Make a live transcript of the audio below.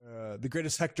the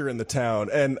greatest Hector in the town,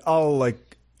 and all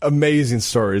like amazing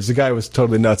stories. The guy was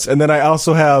totally nuts. And then I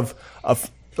also have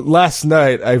last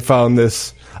night I found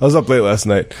this. I was up late last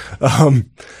night.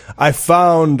 I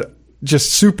found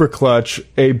just super clutch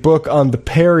a book on the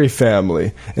Perry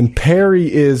family, and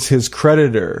Perry is his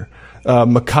creditor,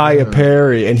 Micaiah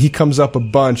Perry, and he comes up a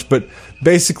bunch. But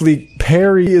basically,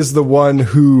 Perry is the one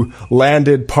who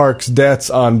landed Park's debts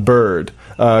on Byrd,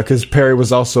 because Perry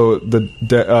was also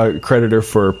the creditor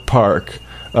for Park,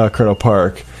 Colonel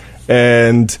Park,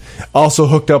 and also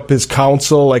hooked up his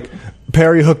counsel. Like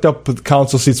Perry hooked up with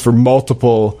counsel seats for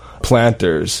multiple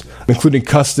planters, including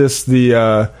Custis,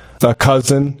 the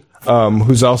cousin.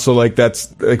 Who's also like,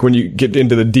 that's like when you get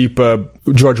into the deep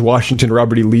George Washington,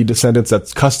 Robert E. Lee descendants,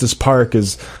 that's Custis Park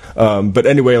is. But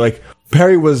anyway, like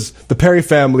Perry was the Perry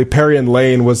family. Perry and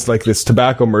Lane was like this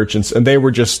tobacco merchants, and they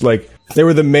were just like, they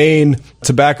were the main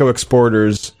tobacco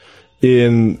exporters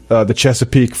in the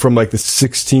Chesapeake from like the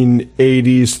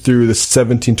 1680s through the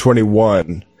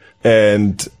 1721.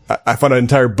 And I found an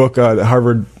entire book that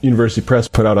Harvard University Press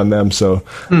put out on them, so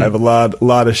I have a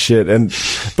lot of shit.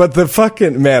 But the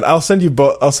fucking man, I'll send you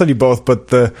both. But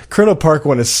the Colonel Park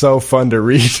one is so fun to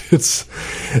read. It's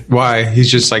why he's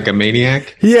just like a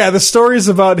maniac. Yeah, the stories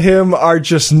about him are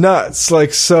just nuts.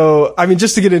 Like, so I mean,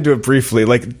 just to get into it briefly,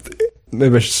 like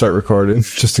maybe I should start recording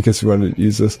just in case we want to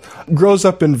use this. Grows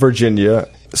up in Virginia,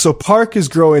 so Park is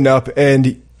growing up,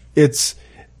 and it's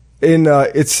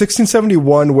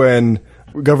 1671 when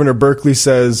Governor Berkeley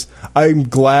says, "I'm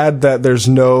glad that there's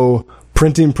no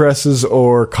printing presses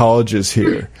or colleges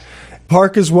here."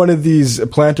 Park is one of these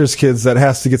planters' kids that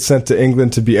has to get sent to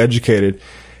England to be educated.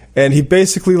 And he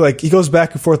basically, like, he goes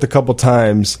back and forth a couple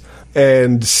times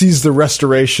and sees the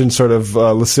Restoration sort of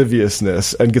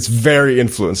lasciviousness and gets very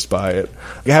influenced by it.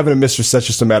 Having a mistress, that's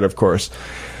just a matter of course.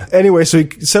 Anyway, so he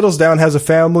settles down, has a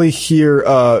family here,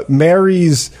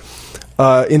 marries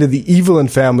into the Evelyn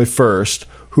family first,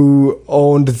 who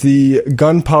owned the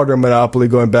gunpowder monopoly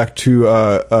going back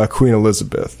to Queen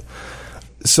Elizabeth.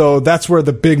 So that's where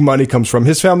the big money comes from.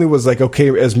 His family was like okay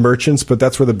as merchants, but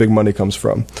that's where the big money comes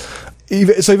from.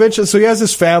 So eventually, so he has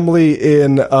this family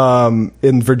in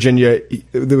Virginia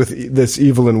with this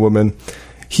Evelyn woman.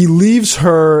 He leaves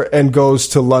her and goes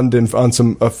to London on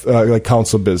some like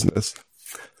council business.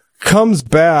 Comes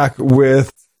back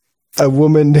with a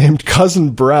woman named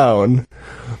Cousin Brown,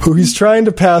 who he's trying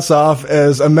to pass off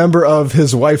as a member of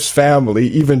his wife's family,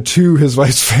 even to his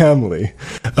wife's family.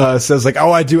 Says like,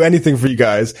 "Oh, I'd do anything for you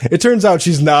guys." It turns out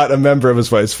she's not a member of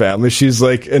his wife's family. She's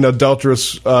like an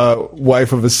adulterous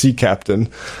wife of a sea captain.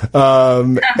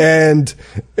 And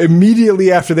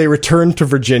immediately after they return to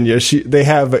Virginia, he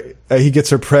gets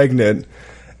her pregnant.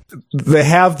 They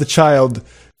have the child.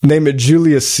 Name it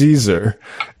Julius Caesar.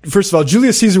 First of all,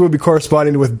 Julius Caesar would be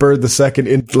corresponding with Byrd II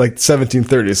in like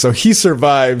 1730. So he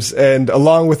survives, and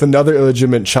along with another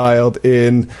illegitimate child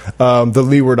in the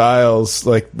Leeward Isles,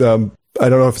 like I don't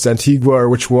know if it's Antigua or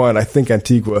which one. I think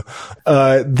Antigua.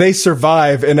 They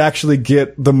survive and actually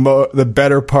get the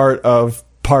better part of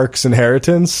Park's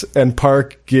inheritance, and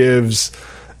Park gives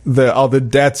all the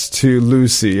debts to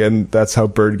Lucy, and that's how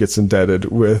Byrd gets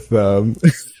indebted with.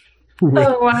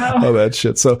 Oh, wow. All that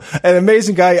shit. So, an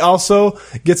amazing guy also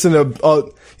gets in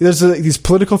there's these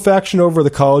political faction over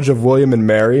the College of William and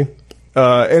Mary.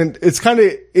 And it's kind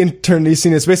of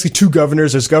internecine. It's basically two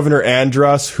governors. There's Governor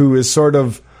Andros, who is sort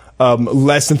of,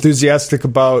 less enthusiastic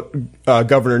about,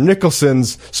 Governor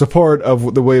Nicholson's support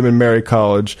of the William and Mary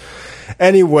College.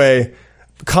 Anyway,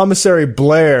 Commissary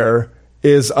Blair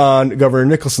is on Governor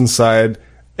Nicholson's side,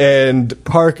 and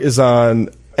Park is on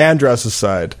Andros'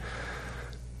 side.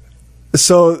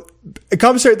 So,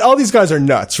 commissary, all these guys are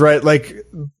nuts, right? Like,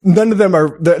 none of them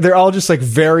they're all just like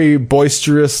very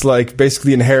boisterous, like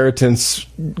basically inheritance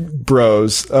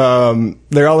bros.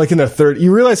 They're all like in their 30s.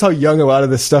 You realize how young a lot of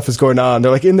this stuff is going on.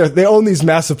 They're like they own these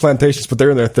massive plantations, but they're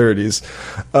in their 30s.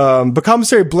 But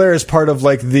Commissary Blair is part of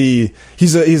like they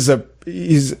say he's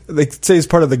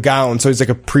part of the gown, so he's like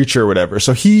a preacher or whatever.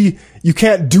 So you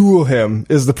can't duel him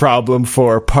is the problem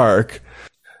for Park.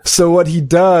 So what he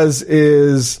does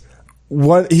is,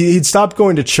 he'd stopped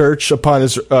going to church upon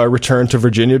his return to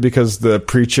Virginia because the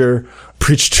preacher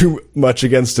preached too much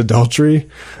against adultery.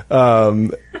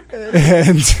 But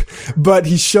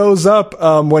he shows up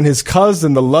when his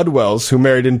cousin, the Ludwells, who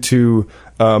married into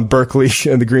Berkeley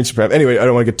and the Green Supreme. Anyway, I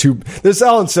don't want to get this is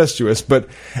all incestuous, but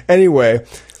anyway,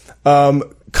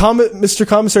 Mr.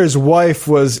 Commissary's wife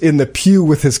was in the pew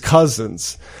with his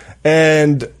cousins,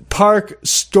 and Park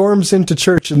storms into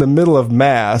church in the middle of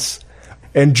Mass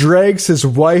and drags his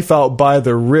wife out by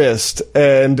the wrist,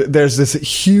 and there's this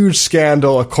huge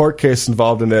scandal, a court case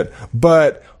involved in it,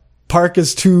 but Park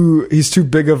is he's too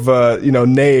big of a,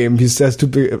 name. He's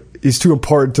too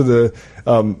important to the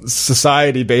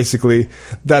society, basically,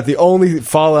 that the only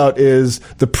fallout is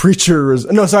the preacher.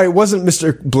 It wasn't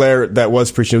Mr. Blair that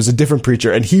was preaching. It was a different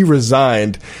preacher, and he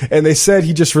resigned. And they said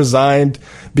he just resigned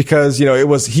because,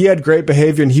 he had great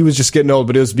behavior and he was just getting old,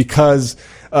 but it was because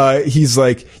he's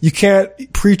like, you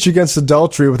can't preach against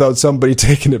adultery without somebody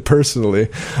taking it personally.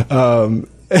 And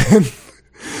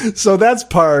so that's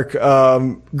Park.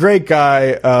 Great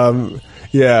guy.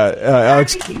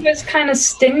 Alex. I think he was kind of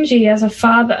stingy as a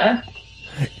father.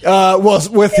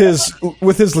 With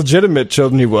his legitimate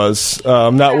children, he was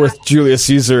not with Julius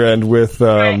Caesar and with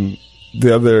the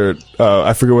other.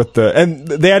 I forget what and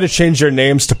they had to change their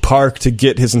names to Park to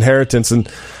get his inheritance. And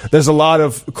there's a lot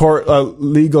of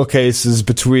legal cases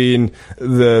between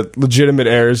the legitimate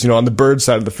heirs, on the Byrd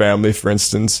side of the family, for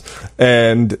instance,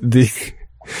 and the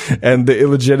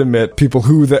illegitimate people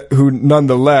who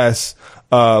nonetheless,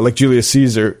 like Julius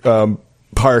Caesar,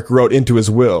 Park wrote into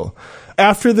his will.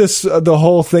 After this, the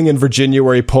whole thing in Virginia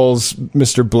where he pulls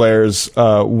Mr. Blair's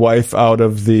wife out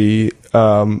of the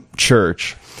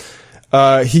church,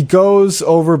 he goes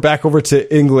back over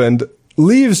to England,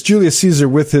 leaves Julius Caesar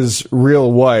with his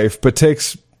real wife, but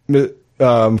takes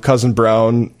Cousin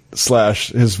Brown /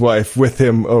 his wife with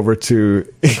him over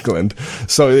to England.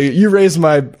 So you raise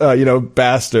my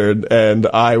bastard, and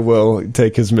I will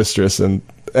take his mistress, and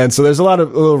so there's a lot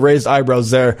of little raised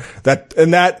eyebrows there.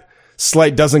 That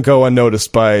slight doesn't go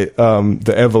unnoticed by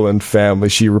the Evelyn family.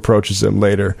 She reproaches him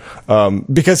later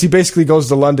because he basically goes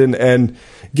to London and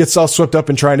gets all swept up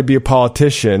in trying to be a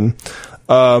politician.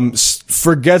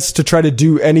 Forgets to try to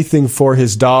do anything for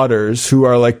his daughters, who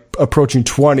are like approaching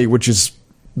 20,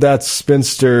 that's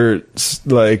spinster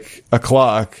like a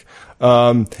clock.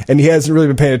 And he hasn't really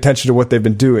been paying attention to what they've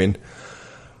been doing.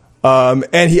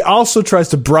 And he also tries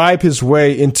to bribe his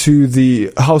way into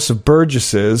the House of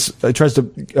Burgesses. He tries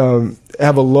to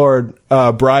have a lord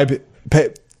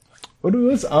pay.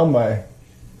 What's on my? I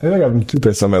think I have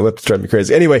toothpaste on my lips. Drive me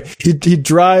crazy. Anyway, he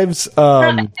drives.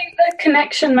 I think the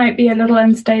connection might be a little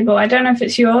unstable. I don't know if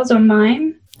it's yours or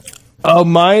mine. Oh,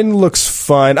 mine looks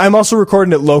fine. I'm also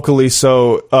recording it locally,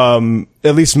 so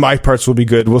at least my parts will be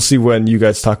good. We'll see when you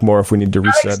guys talk more if we need to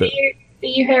reset it. Are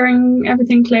you hearing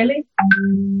everything clearly?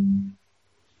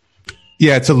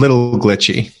 Yeah, it's a little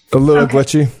glitchy. A little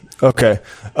glitchy? Okay.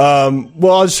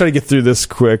 Well, I'll just try to get through this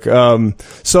quick.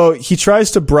 So he tries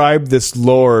to bribe this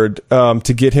lord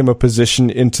to get him a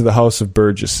position into the House of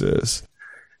Burgesses.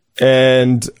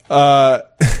 And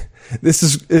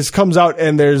this comes out,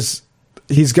 and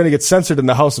he's going to get censored in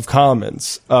the House of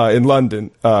Commons in London.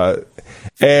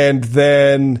 And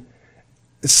then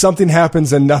something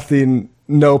happens and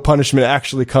no punishment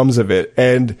actually comes of it.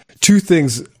 And two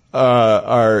things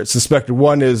are suspected.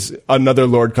 One is another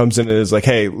lord comes in and is like,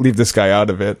 hey, leave this guy out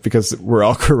of it because we're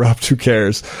all corrupt. Who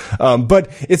cares? But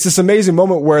it's this amazing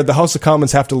moment where the House of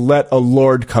Commons have to let a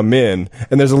lord come in.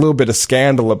 And there's a little bit of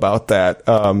scandal about that.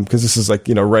 Cause this is like,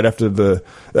 right after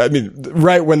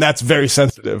right when that's very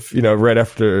sensitive, right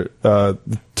after, the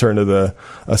turn of the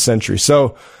century.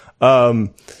 So,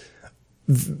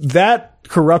 that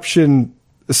corruption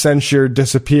censure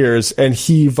disappears, and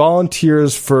he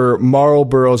volunteers for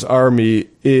Marlborough's army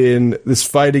in this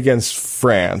fight against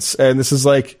France. And this is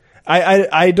like,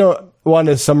 I don't want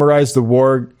to summarize the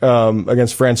war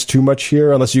against France too much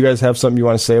here, unless you guys have something you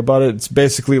want to say about it. It's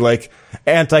basically like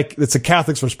it's a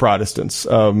Catholics versus Protestants,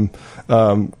 kind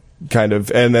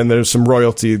of. And then there's some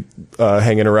royalty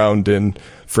hanging around in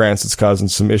France that's causing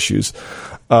some issues.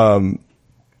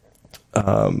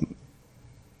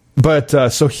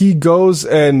 But so he goes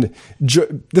and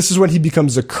this is when he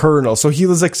becomes a colonel. So he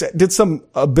was did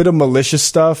a bit of malicious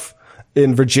stuff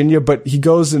in Virginia, but he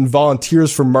goes and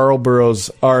volunteers for Marlborough's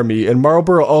army. And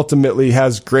Marlborough ultimately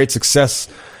has great success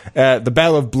at the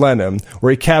Battle of Blenheim,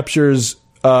 where he captures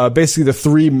basically the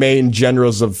three main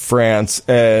generals of France.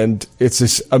 And it's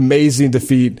this amazing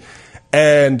defeat.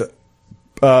 And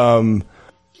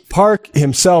Park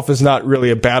himself is not really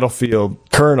a battlefield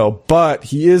colonel, but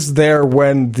he is there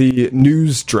when the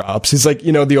news drops. He's like,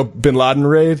 the Bin Laden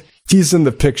raid. He's in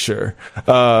the picture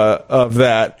of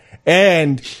that.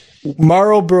 And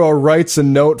Marlborough writes a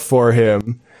note for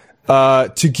him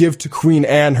to give to Queen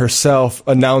Anne herself,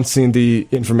 announcing the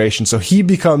information. So he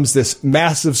becomes this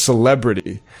massive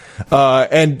celebrity.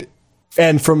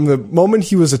 And from the moment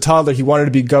he was a toddler, he wanted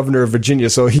to be governor of Virginia.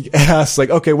 So he asked,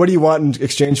 okay, what do you want in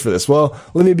exchange for this? Well,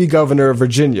 let me be governor of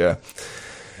Virginia.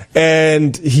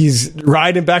 And he's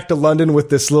riding back to London with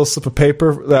this little slip of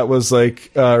paper that was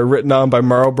written on by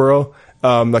Marlborough,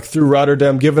 through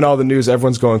Rotterdam, giving all the news.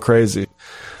 Everyone's going crazy.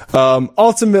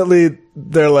 Ultimately,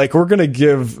 they're like, we're going to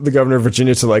give the governor of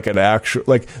Virginia to like an actual,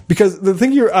 like, because the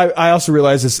thing I also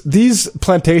realize is these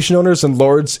plantation owners and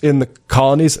lords in the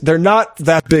colonies, they're not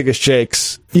that big of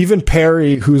shakes. Even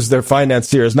Perry, who's their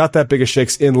financier, is not that big of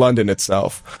shakes in London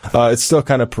itself. It's still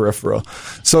kind of peripheral.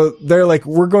 So they're like,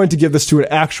 we're going to give this to an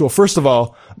actual, first of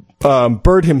all,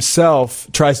 Byrd himself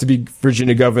tries to be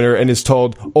Virginia governor and is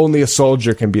told only a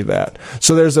soldier can be that.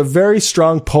 So there's a very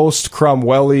strong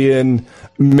post-Cromwellian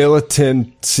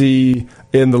militancy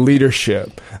in the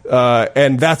leadership.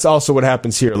 And that's also what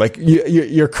happens here. Like,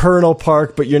 you're Colonel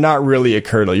Park, but you're not really a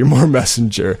colonel. You're more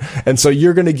messenger. And so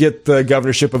you're going to get the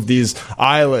governorship of these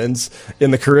islands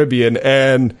in the Caribbean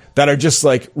and that are just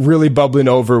like really bubbling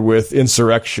over with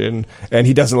insurrection. And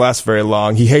he doesn't last very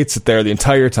long. He hates it there the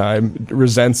entire time,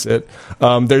 resents it.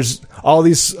 There's all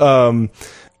these,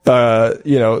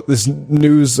 this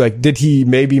news, like, did he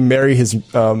maybe marry his,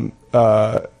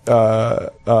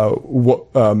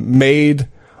 maid,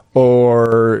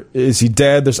 or is he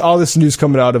dead? There's all this news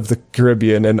coming out of the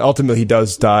Caribbean, and ultimately he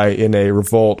does die in a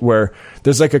revolt where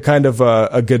there's like a kind of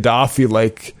a Gaddafi,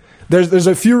 like there's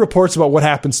a few reports about what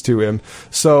happens to him.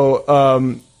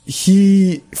 So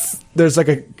there's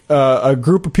like a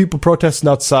group of people protesting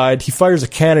outside. He fires a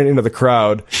cannon into the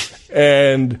crowd,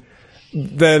 and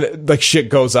then like shit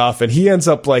goes off, and he ends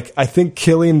up like, I think,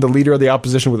 killing the leader of the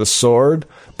opposition with a sword,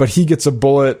 but he gets a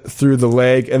bullet through the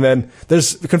leg. And then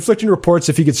there's conflicting reports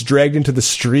if he gets dragged into the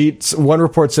streets. One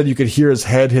report said you could hear his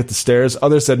head hit the stairs.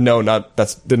 Others said no,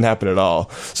 that didn't happen at all.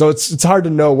 So it's hard to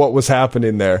know what was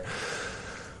happening there.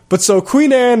 But so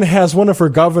Queen Anne has one of her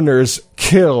governors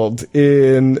killed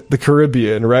in the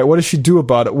Caribbean, right? What does she do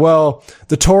about it? Well,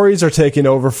 the Tories are taking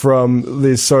over from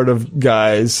these sort of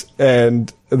guys and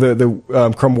the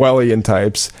Cromwellian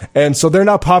types. And so they're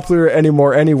not popular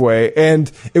anymore anyway.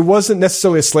 And it wasn't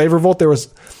necessarily a slave revolt. There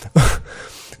was,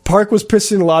 Park was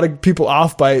pissing a lot of people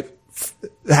off by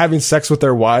having sex with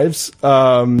their wives.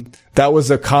 That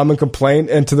was a common complaint,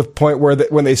 and to the point where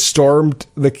when they stormed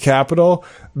the Capitol,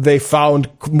 they found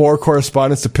more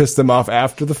correspondence to piss them off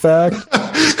after the fact.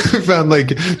 Found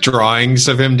like drawings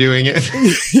of him doing it.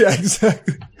 Yeah,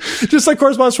 exactly. Just like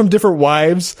correspondence from different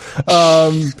wives.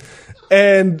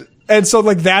 And so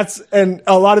like and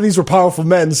a lot of these were powerful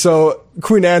men. So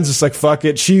Queen Anne's just like, fuck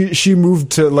it. She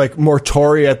moved to like more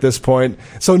Tory at this point.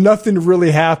 So nothing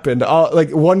really happened.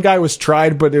 Like one guy was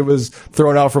tried, but it was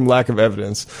thrown out from lack of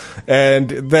evidence. And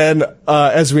then,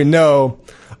 as we know,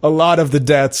 a lot of the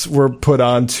debts were put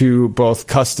on to both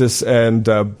Custis and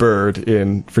Byrd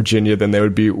in Virginia. Then they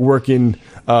would be working,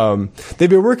 they'd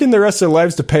be working the rest of their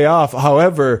lives to pay off.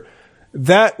 However,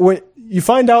 when you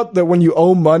find out that when you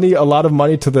owe money, a lot of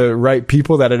money to the right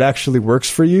people, that it actually works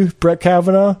for you, Brett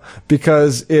Kavanaugh,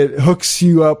 because it hooks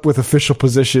you up with official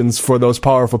positions for those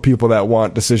powerful people that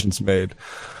want decisions made.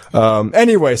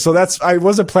 Anyway, so I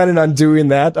wasn't planning on doing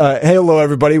that. Hello,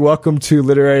 everybody. Welcome to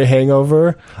Literary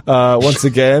Hangover. Once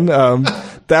again,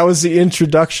 that was the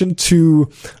introduction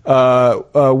to,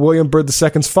 William Byrd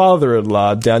II's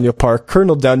father-in-law, Daniel Park,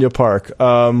 Colonel Daniel Park.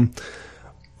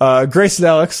 Grace and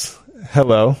Alex,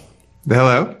 hello.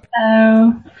 Hello.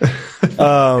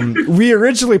 We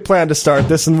originally planned to start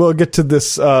this, and we'll get to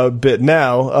this bit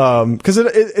now, because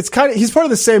it's kind of, he's part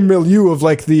of the same milieu of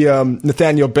like the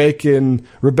Nathaniel Bacon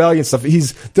rebellion stuff.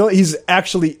 He's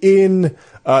actually in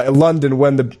London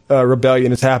when the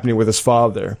rebellion is happening with his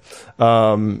father,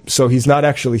 so he's not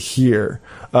actually here.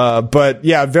 But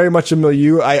yeah, very much a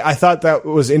milieu. I thought that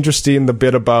was interesting, the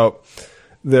bit about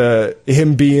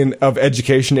him being of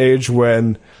education age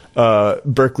when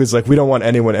Berkeley's like, we don't want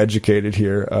anyone educated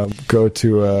here. Go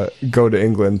to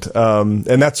England.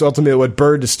 And that's ultimately what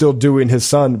Byrd is still doing. His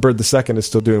son, Byrd II, is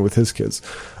still doing with his kids.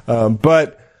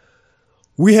 But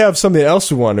we have something else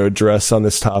we want to address on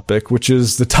this topic, which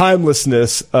is the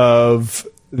timelessness of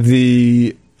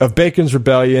Bacon's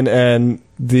rebellion and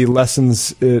the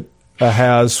lessons it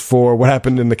has for what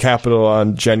happened in the Capitol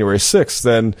on January 6th.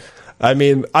 And I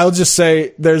mean, I'll just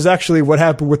say there's actually what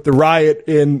happened with the riot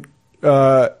in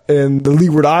the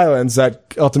Leeward Islands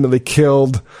that ultimately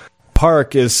killed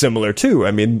Park is similar too.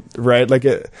 I mean, right? Like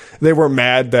they were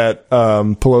mad that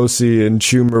Pelosi and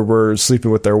Schumer were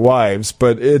sleeping with their wives,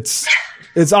 but it's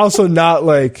also not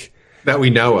like that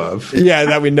we know of. Yeah,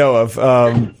 that we know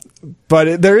of.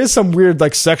 But there is some weird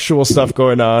like sexual stuff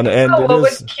going on, and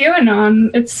with QAnon,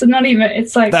 it's not even.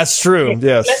 It's like that's true.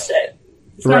 Yes,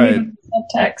 it's not even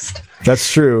subtext.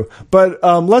 That's true. But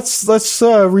let's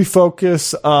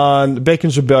refocus on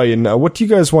Bacon's Rebellion. What do you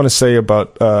guys want to say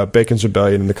about Bacon's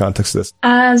Rebellion in the context of this?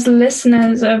 As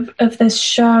listeners of this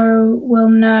show will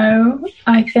know,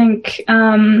 I think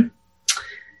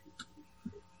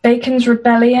Bacon's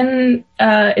rebellion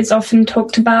is often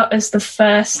talked about as the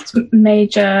first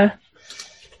major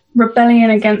rebellion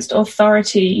against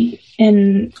authority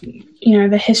in,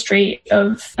 the history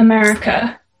of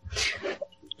America.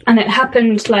 And it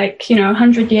happened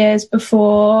 100 years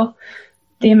before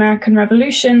the American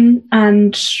Revolution.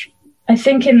 And I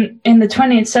think in the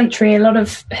 20th century, a lot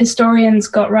of historians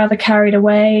got rather carried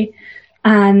away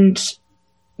and,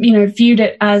 viewed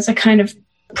it as a kind of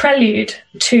prelude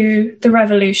to the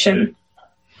revolution,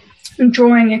 and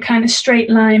drawing a kind of straight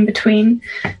line between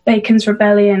Bacon's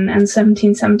rebellion and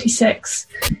 1776,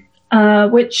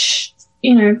 which,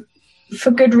 for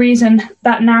good reason,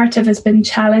 that narrative has been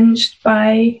challenged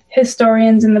by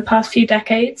historians in the past few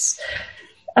decades.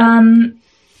 And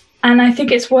I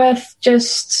think it's worth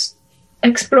just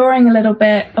exploring a little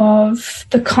bit of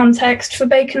the context for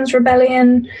Bacon's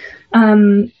rebellion,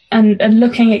 and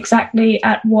looking exactly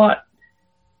at what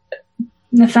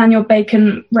Nathaniel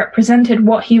Bacon represented,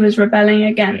 what he was rebelling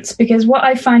against. Because what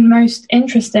I find most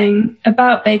interesting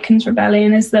about Bacon's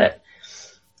rebellion is that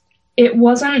it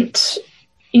wasn't,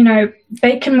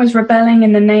 Bacon was rebelling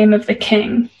in the name of the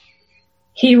king.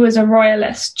 He was a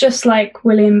royalist, just like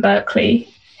William Berkeley,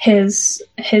 his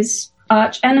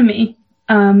arch enemy.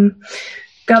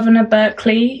 Governor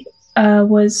Berkeley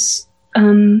was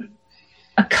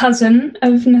a cousin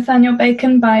of Nathaniel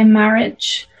Bacon by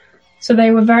marriage. So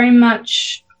they were very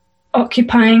much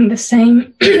occupying the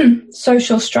same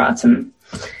social stratum.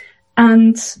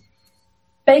 And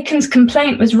Bacon's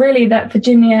complaint was really that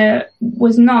Virginia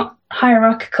was not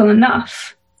hierarchical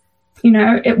enough.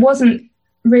 It wasn't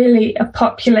really a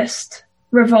populist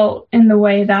revolt in the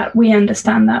way that we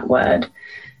understand that word.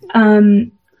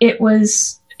 It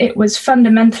was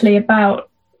fundamentally about,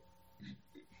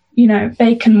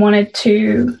 Bacon wanted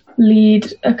to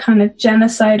lead a kind of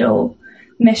genocidal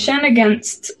mission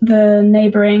against the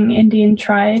neighboring Indian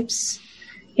tribes.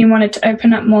 He wanted to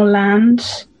open up more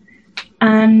land,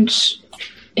 and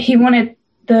he wanted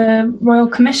the Royal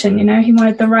Commission, he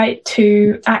wanted the right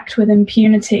to act with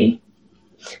impunity.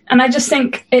 And I just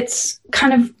think it's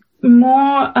kind of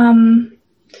more,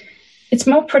 it's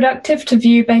more productive to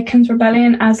view Bacon's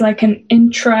rebellion as like an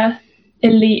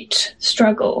intra-elite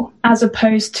struggle, as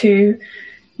opposed to,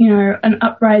 an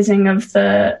uprising of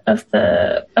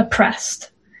the oppressed.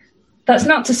 That's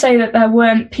not to say that there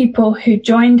weren't people who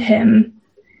joined him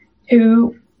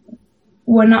who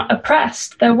were not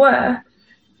oppressed. There were.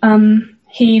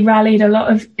 He rallied a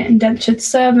lot of indentured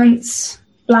servants,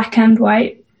 black and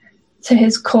white, to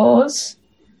his cause.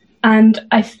 And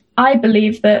I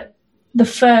believe that the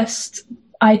first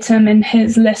item in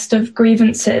his list of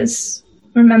grievances,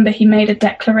 remember he made a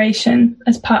declaration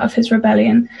as part of his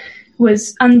rebellion,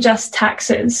 was unjust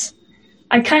taxes.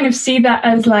 I kind of see that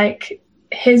as like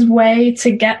his way to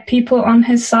get people on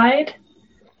his side.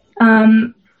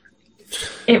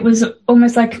 It was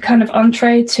almost like a kind of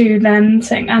entree to then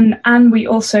saying, and we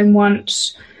also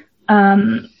want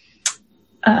to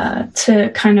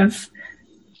kind of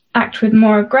act with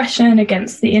more aggression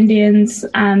against the Indians,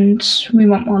 and we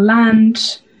want more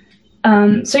land.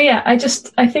 So yeah, I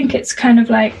think it's kind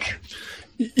of like...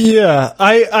 Yeah,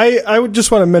 I would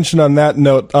just want to mention on that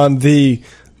note, on the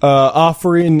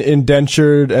offering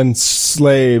indentured and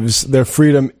slaves their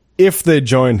freedom if they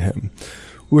join him,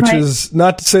 which right. is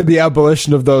not to say the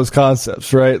abolition of those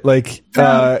concepts, right? Like,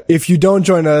 if you don't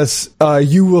join us,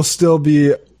 you will still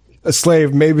be a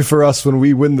slave, maybe for us when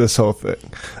we win this whole thing.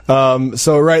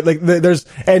 So, right, like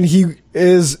and he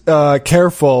is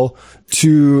careful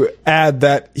to add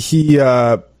that he's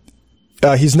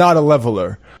not a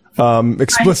leveler,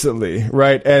 explicitly,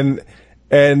 right? And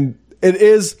it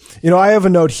is, I have a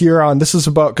note here on, this is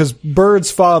about, because Byrd's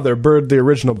father, Byrd, the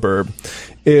original Byrd,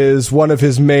 is one of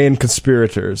his main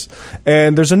conspirators.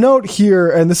 And there's a note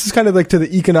here, and this is kind of like to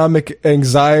the economic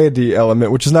anxiety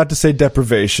element, which is not to say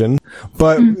deprivation,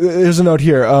 but there's a note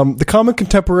here. The common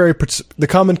contemporary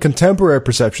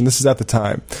perception, this is at the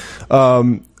time,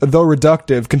 though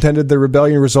reductive, contended the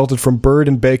rebellion resulted from Byrd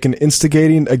and Bacon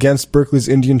instigating against Berkeley's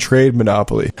Indian trade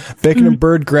monopoly. Bacon and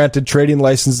Byrd granted trading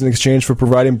license in exchange for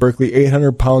providing Berkeley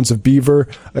 800 pounds of beaver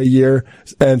a year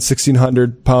and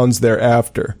 1,600 pounds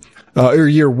thereafter. Or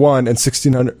year one and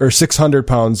 600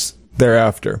 pounds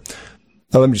thereafter.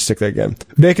 Let me just take that again.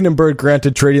 Bacon and Byrd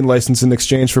granted trading license in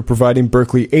exchange for providing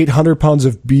Berkeley 800 pounds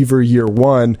of beaver year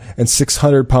one and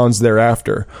 600 pounds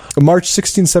thereafter. A March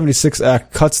 1676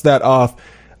 act cuts that off,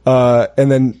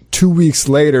 and then 2 weeks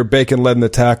later, Bacon led an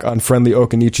attack on friendly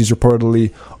Occaneechees,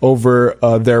 reportedly over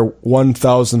their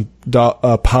 1,000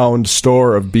 pound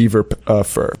store of beaver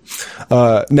fur.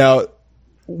 Now,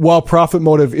 while profit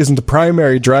motive isn't the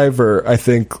primary driver, I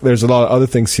think there's a lot of other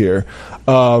things here.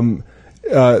 The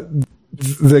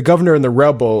Governor and the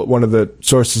Rebel, one of the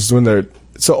sources,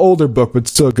 it's an older book, but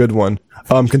still a good one,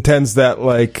 contends that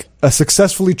like a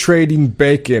successfully trading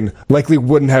Bacon likely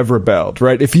wouldn't have rebelled,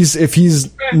 right? If he's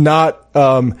not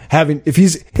if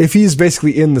he's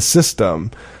basically in the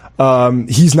system,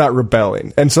 he's not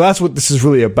rebelling. And so that's what this is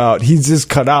really about. He's just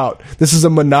cut out. This is a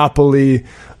monopoly,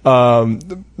 a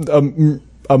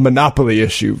monopoly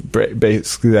issue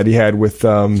basically that he had with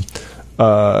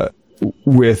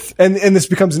and this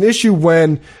becomes an issue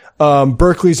when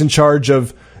Berkeley's in charge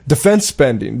of defense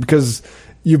spending, because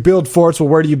you build forts. Well,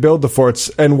 where do you build the forts,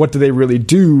 and what do they really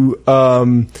do?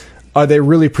 Are they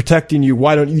really protecting you?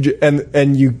 Why don't you?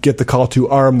 And you get the call to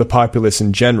arm the populace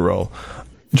in general.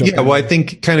 Well, I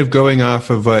think kind of going off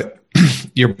of what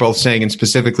you're both saying, and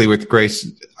specifically with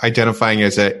Grace identifying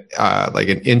as a like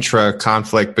an intra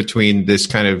conflict between this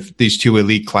kind of these two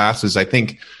elite classes, I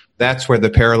think that's where the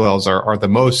parallels are the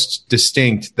most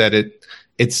distinct. That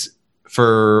it's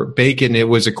for Bacon, it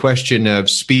was a question of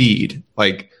speed,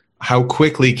 like how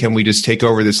quickly can we just take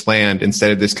over this land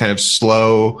instead of this kind of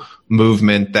slow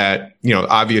movement that, you know,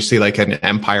 obviously like an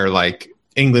empire like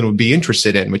England would be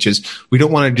interested in, which is we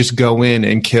don't want to just go in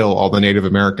and kill all the Native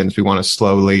Americans. We want to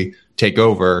slowly take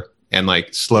over and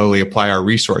like slowly apply our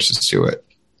resources to it.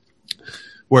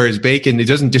 Whereas Bacon, he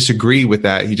doesn't disagree with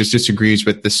that. He just disagrees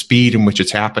with the speed in which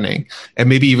it's happening, and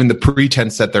maybe even the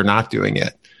pretense that they're not doing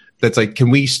it. That's like, can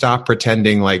we stop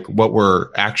pretending like what we're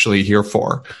actually here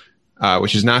for,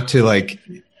 which is not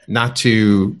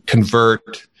to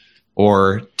convert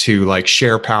or to like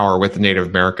share power with the Native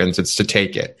Americans. It's to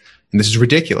take it. And this is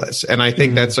ridiculous. And I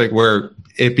think that's like where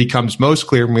it becomes most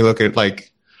clear when we look at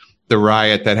like the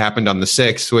riot that happened on the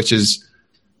 6th, which is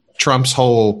Trump's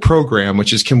whole program,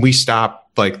 which is, can we stop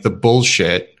like the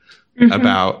bullshit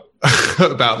about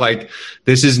like,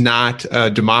 this is not a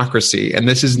democracy, and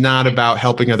this is not about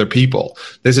helping other people.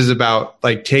 This is about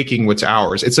like taking what's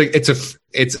ours. It's like,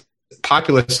 it's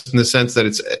populist in the sense that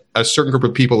it's a certain group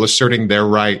of people asserting their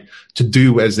right to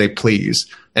do as they please,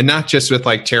 and not just with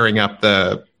like tearing up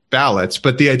the ballots,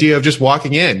 but the idea of just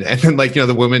walking in and then, like, you know,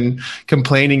 the woman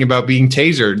complaining about being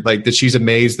tasered, like that she's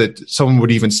amazed that someone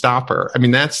would even stop her. I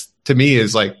mean, that's, to me,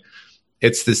 is like,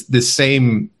 it's this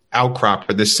same outcrop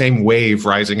or this same wave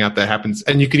rising up that happens.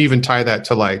 And you can even tie that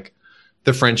to like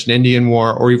the French and Indian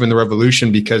War or even the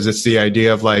Revolution, because it's the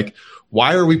idea of like,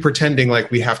 why are we pretending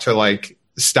like we have to like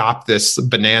stop this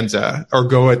bonanza or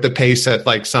go at the pace that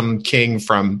like some king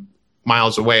from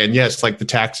miles away? And yes, like the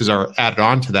taxes are added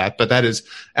on to that, but that is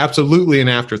absolutely an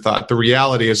afterthought. The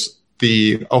reality is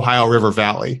the Ohio River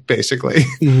Valley, basically.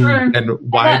 And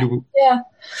why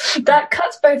that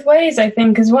cuts both ways, I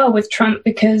think, as well with Trump,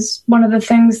 because one of the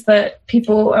things that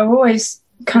people are always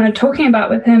kind of talking about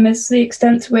with him is the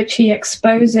extent to which he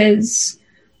exposes,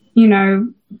 you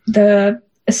know, the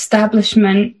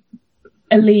establishment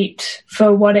elite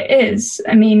for what it is.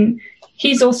 I mean,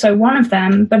 he's also one of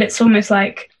them, but it's almost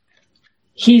like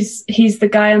he's the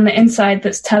guy on the inside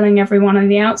that's telling everyone on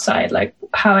the outside like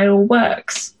how it all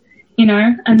works, you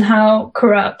know, and how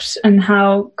corrupt and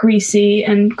how greasy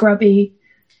and grubby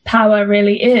power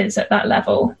really is at that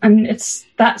level. And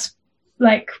that's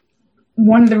like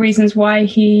one of the reasons why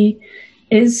he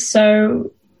is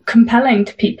so compelling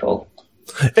to people.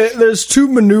 There's two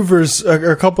maneuvers,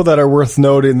 a couple that are worth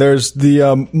noting. There's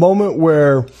the moment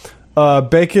where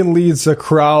Bacon leads a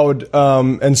crowd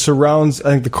and surrounds,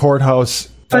 I think, the courthouse.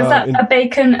 Was that a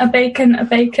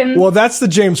bacon? Well, that's the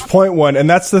James Point one, and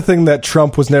that's the thing that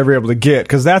Trump was never able to get,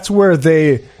 because that's where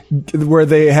they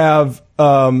have.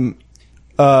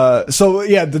 So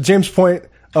yeah, the James Point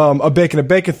a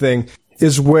bacon thing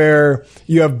is where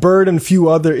you have Byrd and a few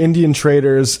other Indian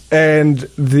traders and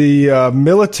the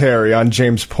military on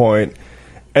James Point,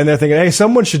 and they're thinking, hey,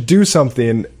 someone should do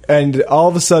something, and all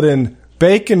of a sudden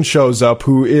Bacon shows up,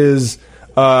 who is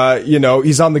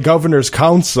he's on the governor's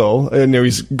council, and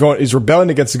he's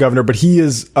rebelling against the governor, but he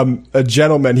is a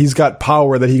gentleman. He's got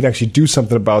power that he can actually do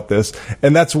something about this,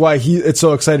 and that's why it's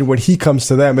so exciting when he comes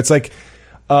to them. It's like,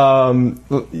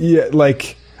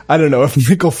 like, I don't know, if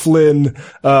Michael Flynn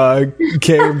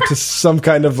came to some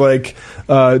kind of like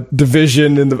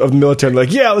division of the military,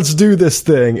 like, yeah, let's do this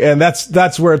thing, and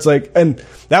that's where it's like, and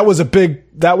that was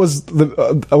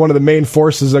one of the main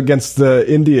forces against the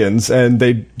Indians, and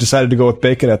they decided to go with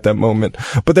Bacon at that moment.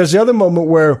 But there's the other moment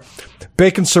where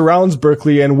Bacon surrounds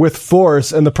Berkeley, and with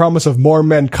force and the promise of more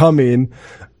men coming,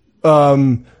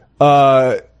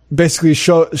 basically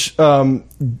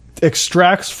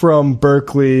extracts from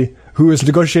Berkeley, who is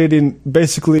negotiating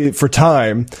basically for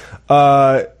time,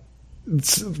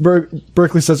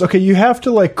 Berkeley says, okay, you have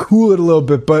to like cool it a little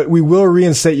bit, but we will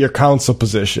reinstate your council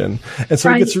position. And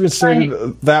so he gets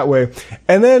reinstated that way.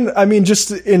 And then, I mean, just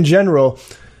in general,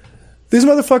 these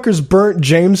motherfuckers burnt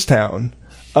Jamestown,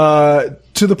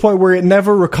 to the point where it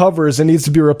never recovers and needs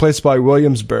to be replaced by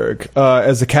Williamsburg,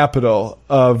 as the capital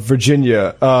of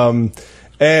Virginia.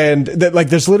 And that, like,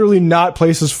 there's literally not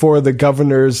places for the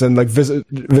governors and like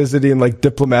visiting like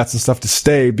diplomats and stuff to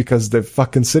stay because the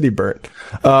fucking city burnt.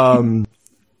 And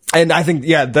I think,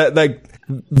 yeah,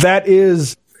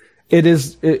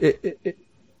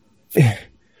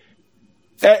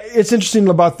 it's interesting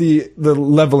about the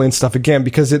leveling stuff again,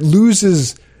 because it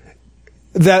loses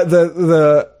that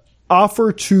the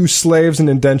offer to slaves and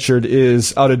indentured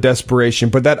is out of desperation,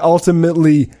 but that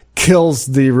ultimately kills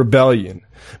the rebellion.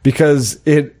 Because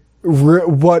it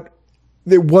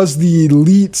was the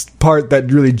elite part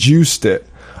that really juiced it,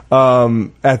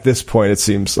 at this point, it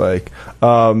seems like,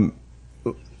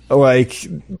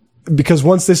 because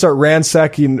once they start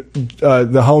ransacking,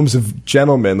 the homes of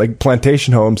gentlemen, like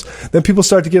plantation homes, then people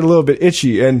start to get a little bit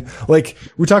itchy. And like,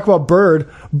 we talk about Byrd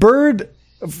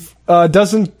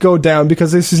doesn't go down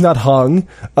because he's not hung,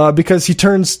 because he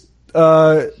turns,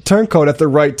 turncoat at the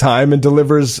right time and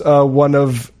delivers, one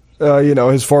of,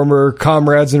 his former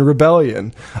comrades in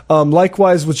rebellion.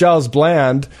 Likewise with Giles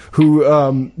Bland, who,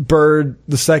 Byrd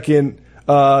II,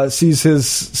 sees his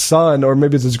son, or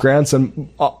maybe it's his grandson,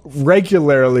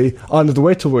 regularly on the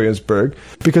way to Williamsburg,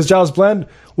 because Giles Bland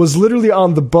was literally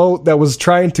on the boat that was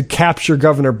trying to capture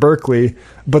Governor Berkeley,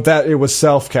 but that it was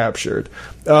self-captured.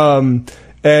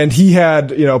 And he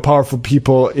had, powerful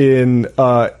people in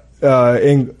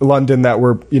London that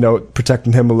were,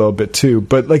 protecting him a little bit too.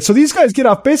 But like, so these guys get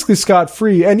off basically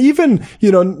scot-free. And even,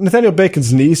 Nathaniel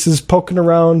Bacon's niece is poking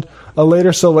around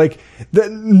later. So like,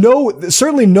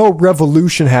 certainly no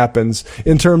revolution happens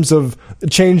in terms of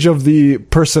change of the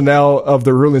personnel of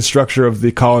the ruling structure of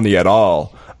the colony at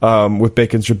all, with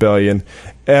Bacon's rebellion.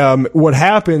 What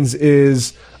happens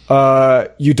is,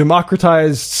 you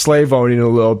democratize slave owning a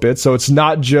little bit. So it's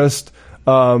not just,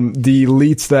 the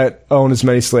elites that own as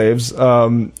many slaves,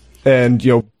 and,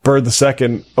 Byrd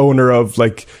II, owner of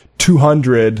like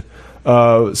 200,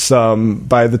 some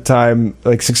by the time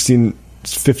like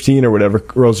 1615 or whatever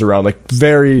rolls around, like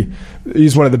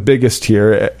he's one of the biggest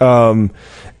here.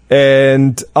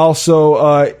 And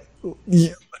also,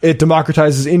 it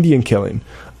democratizes Indian killing,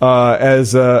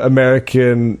 as a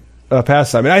American,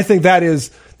 pastime. And I think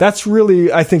that's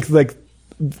really, I think like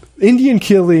Indian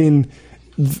killing,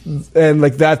 and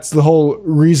like that's the whole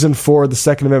reason for the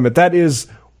Second Amendment. I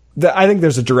think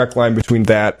there's a direct line between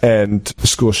that and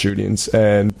school shootings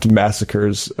and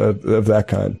massacres of that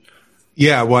kind.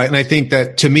 Yeah, well, and I think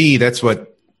that, to me, that's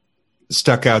what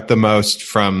stuck out the most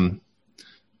from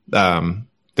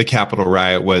the Capitol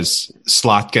riot was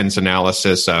Slotkin's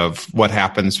analysis of what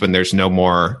happens when there's no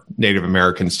more Native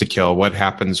Americans to kill, what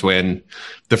happens when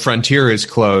the frontier is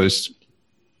closed.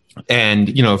 And,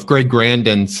 if Greg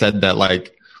Grandin said that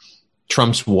like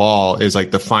Trump's wall is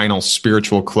like the final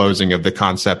spiritual closing of the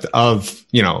concept of,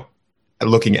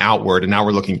 looking outward, and now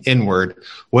we're looking inward,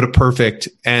 what a perfect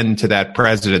end to that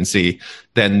presidency.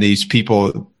 Then these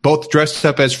people, both dressed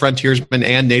up as frontiersmen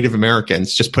and Native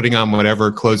Americans, just putting on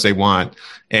whatever clothes they want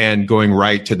and going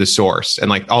right to the source.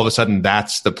 And like all of a sudden,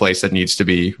 that's the place that needs to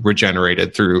be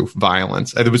regenerated through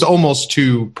violence. And it was almost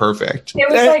too perfect. It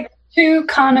was like too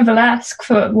carnivalesque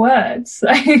for words.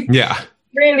 Yeah.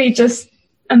 Really just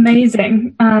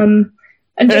amazing.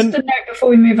 And just a note before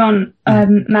we move on,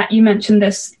 Matt, you mentioned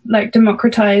this like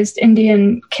democratized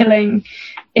Indian killing.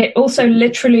 It also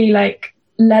literally like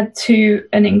led to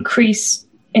an increase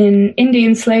in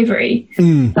Indian slavery.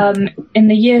 In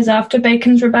the years after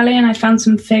Bacon's Rebellion, I found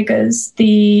some figures.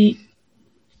 From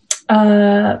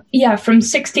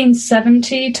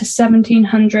 1670 to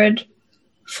 1700,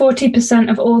 40%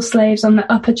 of all slaves on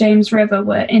the Upper James River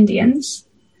were Indians.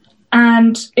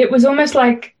 And it was almost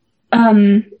like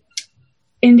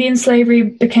Indian slavery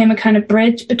became a kind of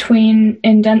bridge between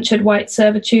indentured white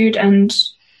servitude and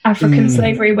African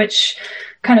slavery, which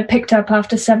kind of picked up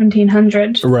after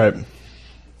 1700. Right.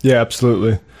 Yeah,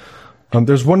 absolutely.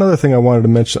 There's one other thing I wanted to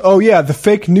mention. Oh, yeah, the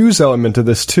fake news element of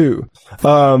this, too.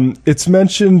 It's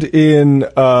mentioned in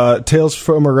Tales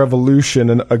from a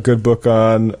Revolution, a good book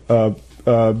on Bacon's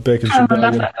Rebellion. I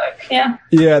love that book, yeah.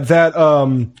 Yeah, that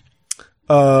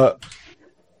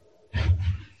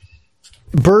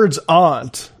Byrd's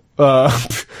aunt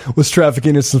was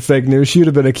trafficking in some fake news. She would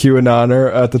have been a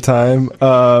QAnoner at the time.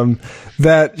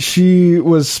 That she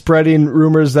was spreading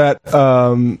rumors that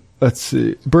let's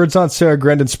see. Birds on Sarah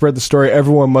Grandin spread the story.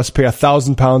 Everyone must pay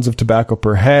 1,000 pounds of tobacco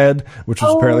per head, which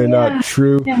was apparently not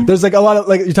true. Yeah. There's like a lot of,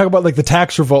 like, you talk about like the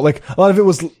tax revolt, like a lot of it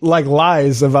was like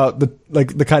lies about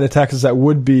the kind of taxes that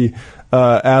would be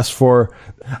asked for.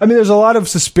 I mean, there's a lot of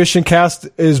suspicion cast.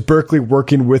 Is Berkeley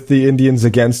working with the Indians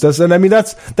against us? And I mean,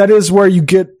 that is where you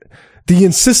get the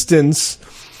insistence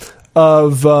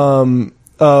of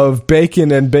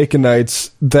Bacon and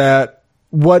Baconites that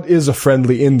what is a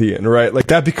friendly Indian, right? Like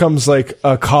that becomes like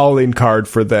a calling card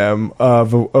for them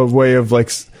of a way of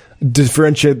like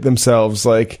differentiate themselves.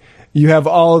 Like you have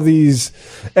all of these,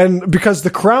 and because the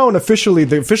crown officially,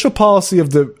 the official policy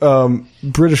of the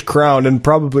British crown and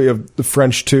probably of the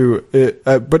French too,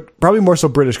 but probably more so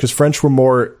British because French were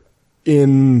more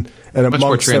in and much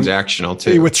more transactional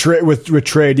too with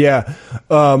trade, yeah.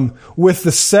 With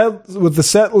the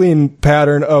settling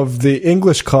pattern of the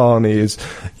English colonies,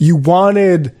 you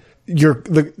wanted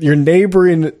your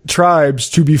neighboring tribes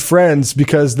to be friends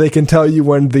because they can tell you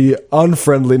when the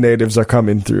unfriendly natives are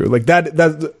coming through. Like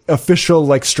that's official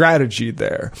like strategy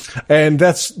there, and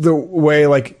that's the way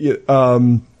like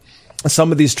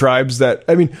some of these tribes that,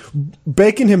 I mean,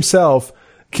 Bacon himself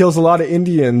kills a lot of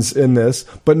Indians in this,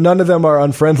 but none of them are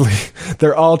unfriendly.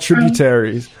 They're all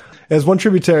tributaries. As one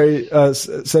tributary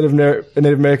set of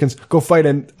Native Americans go fight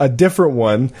a different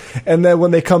one, and then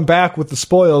when they come back with the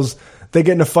spoils, they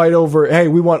get in a fight over, hey,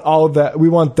 we want all of that, we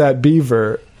want that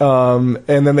beaver, and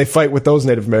then they fight with those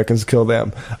Native Americans to kill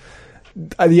them.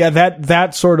 Yeah,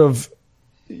 that sort of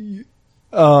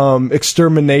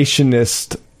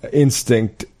exterminationist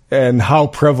instinct and how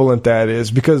prevalent that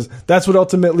is, because that's what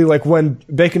ultimately, like when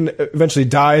Bacon eventually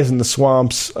dies in the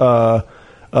swamps after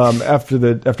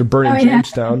burning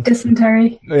Jamestown,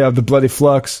 dysentery, the bloody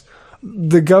flux,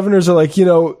 the governors are like,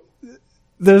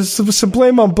 there's some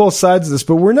blame on both sides of this,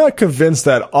 but we're not convinced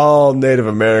that all Native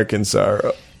Americans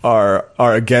are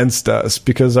against us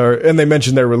because and they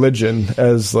mention their religion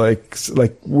as like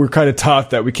we're kind of taught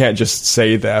that we can't just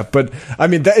say that. But I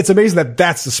mean, it's amazing that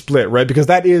that's the split, right? Because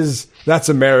that's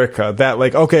America. That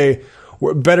like, okay,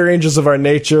 we're better angels of our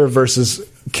nature versus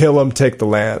kill them, take the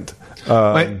land.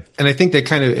 And I think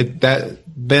that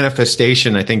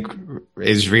manifestation, I think,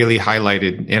 is really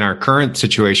highlighted in our current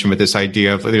situation with this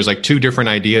idea of there's like two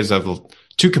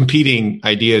competing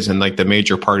ideas in like the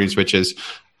major parties, which is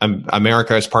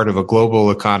America is part of a global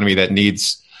economy that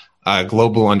needs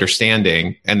global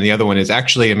understanding. And the other one is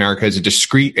actually America is a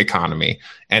discrete economy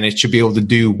and it should be able to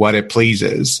do what it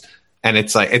pleases. And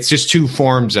it's like, it's just two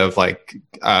forms of like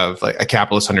a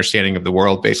capitalist understanding of the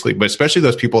world, basically. But especially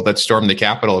those people that stormed the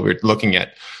Capitol, we're looking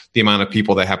at the amount of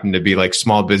people that happen to be like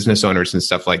small business owners and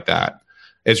stuff like that.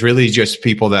 It's really just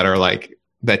people that are like,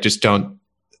 that just don't,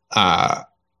 that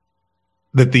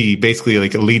the basically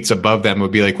like elites above them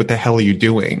would be like, what the hell are you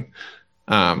doing?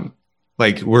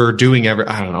 Like we're doing I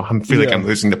don't know. I feel like I'm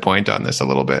losing the point on this a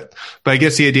little bit, but I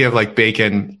guess the idea of like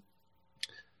Bacon,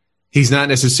 he's not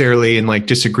necessarily in like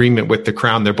disagreement with the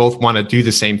crown. They both want to do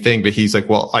the same thing, but he's like,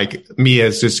 well, like me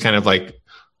as this kind of like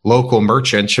local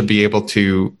merchant should be able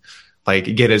to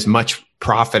like get as much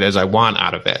profit as I want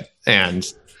out of it. And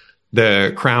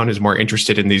the crown is more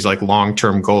interested in these like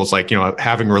long-term goals, like,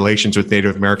 having relations with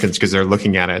Native Americans because they're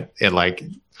looking at it in like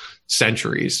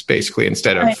centuries, basically,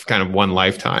 instead of kind of one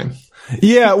lifetime.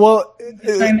 Yeah, well,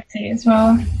 diplomacy as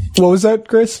well. What was that,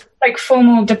 Grace? Like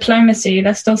formal diplomacy,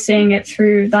 they're still seeing it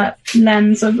through that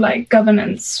lens of like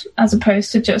governance as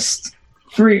opposed to just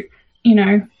brute,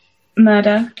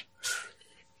 murder.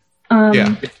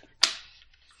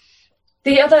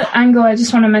 The other angle I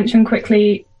just want to mention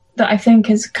quickly that I think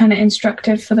is kind of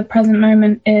instructive for the present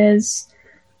moment is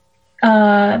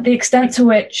the extent to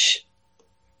which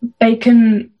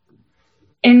Bacon,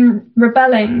 in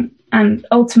rebelling and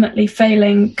ultimately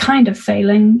failing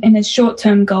in his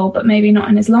short-term goal, but maybe not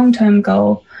in his long-term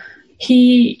goal,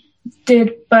 he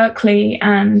did Berkeley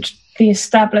and the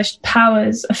established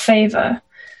powers a favor.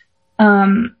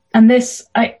 And this,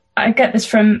 I get this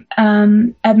from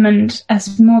Edmund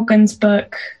S. Morgan's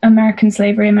book, American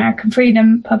Slavery, American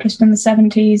Freedom, published in the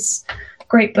 70s.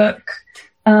 Great book.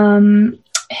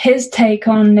 His take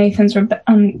on Bacon's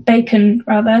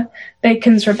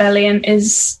rebellion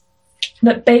is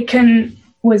that Bacon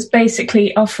was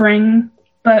basically offering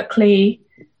Berkeley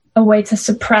a way to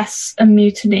suppress a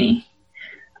mutiny.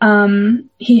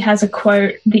 He has a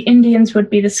quote, "The Indians would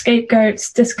be the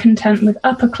scapegoats, discontent with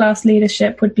upper class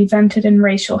leadership would be vented in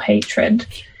racial hatred."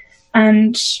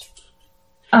 And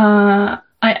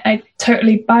I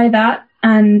totally buy that.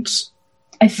 And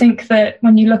I think that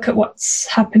when you look at what's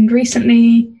happened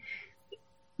recently,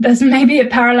 there's maybe a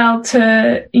parallel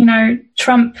to,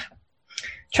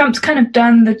 Trump's kind of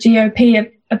done the GOP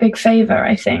a big favor,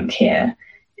 I think, here,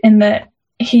 in that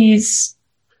he's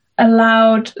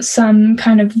allowed some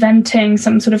kind of venting,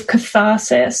 some sort of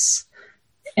catharsis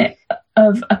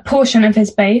of a portion of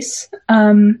his base,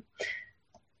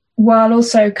 while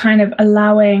also kind of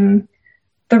allowing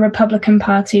the Republican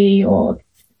Party, or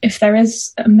if there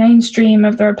is a mainstream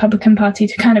of the Republican Party,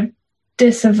 to kind of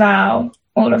disavow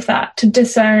all of that, to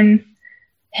disown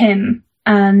him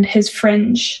and his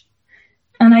fringe.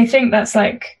 And I think that's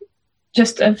like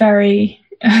just a very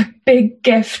big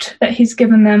gift that he's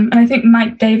given them. And I think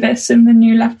Mike Davis in the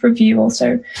New Left Review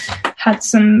also had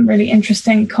some really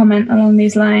interesting comment along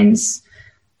these lines.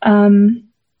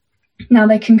 Now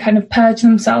they can kind of purge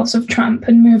themselves of Trump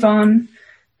and move on,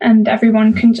 and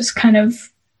everyone can just kind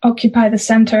of occupy the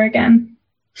center again.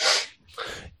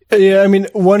 Yeah, I mean,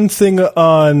 one thing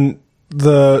on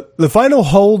the final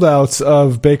holdouts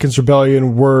of Bacon's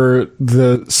Rebellion were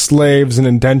the slaves and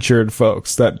indentured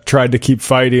folks that tried to keep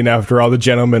fighting after all the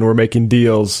gentlemen were making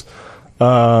deals.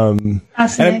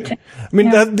 Fascinating. I mean,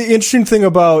 the interesting thing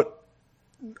about,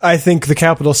 I think, the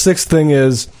Capitol 6 thing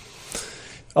is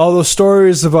all those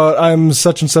stories about I'm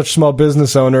such and such small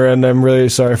business owner and I'm really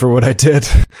sorry for what I did.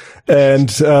 And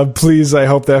please, I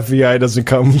hope the FBI doesn't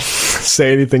come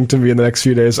say anything to me in the next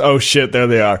few days. Oh, shit, there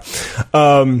they are.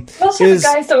 Also the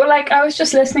guys that were like, I was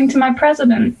just listening to my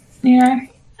president,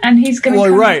 and he's going to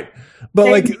Well, right. But,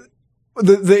 like,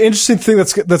 the interesting thing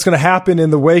that's going to happen in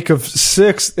the wake of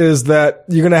 6 is that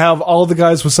you're going to have all the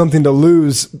guys with something to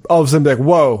lose all of a sudden be like,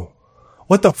 whoa,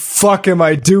 what the fuck am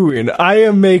I doing? I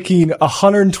am making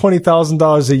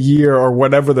 $120,000 a year or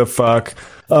whatever the fuck,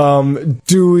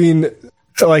 doing,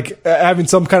 like, having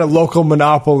some kind of local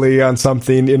monopoly on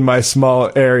something in my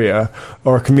small area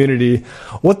or community.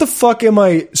 What the fuck am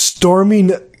I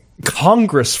storming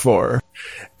Congress for?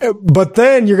 But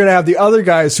then you're going to have the other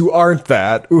guys who aren't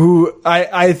that, who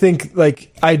I think,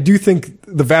 like, I do think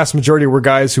the vast majority were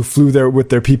guys who flew there with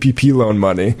their PPP loan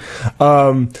money.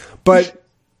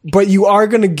 But you are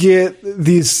going to get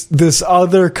this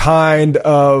other kind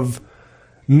of,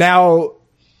 now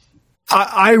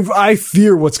I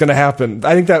fear what's going to happen.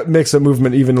 I think that makes a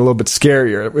movement even a little bit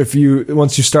scarier.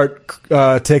 Once you start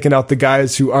taking out the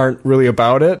guys who aren't really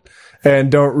about it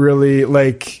and don't really,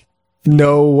 like,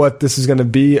 know what this is going to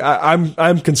be.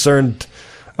 I'm concerned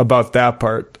about that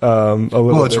part a little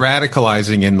bit. Well, it's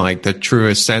radicalizing in, like, the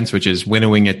truest sense, which is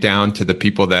winnowing it down to the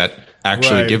people that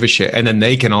actually give a shit, and then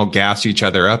they can all gas each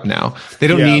other up now. They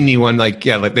don't need anyone like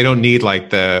they don't need, like,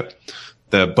 the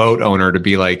boat owner to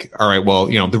be like, all right, well,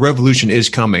 the revolution is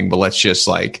coming, but let's just,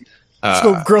 like, let's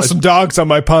go grill some dogs on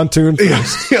my pontoon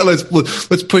first. Yeah, let's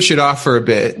push it off for a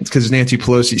bit because Nancy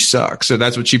Pelosi sucks. So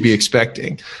that's what she'd be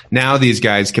expecting. Now these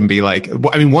guys can be like,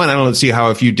 I mean, one, I don't see how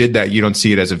if you did that, you don't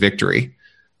see it as a victory,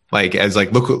 like, as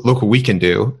like, look what we can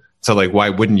do. So, like,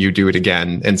 why wouldn't you do it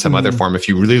again in some other form if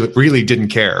you really, really didn't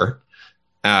care?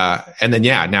 And then,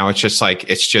 now it's just like,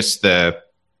 it's just the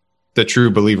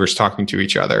true believers talking to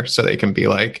each other, so they can be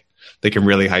like, they can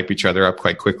really hype each other up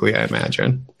quite quickly, I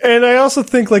imagine. And I also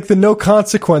think, like, the no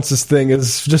consequences thing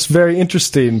is just very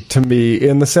interesting to me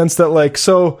in the sense that, like,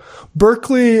 so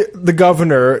Berkeley, the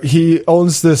governor, he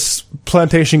owns this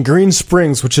plantation, Green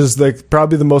Springs, which is, like,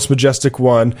 probably the most majestic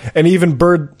one, and even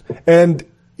Bird, and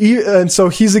so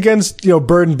he's against,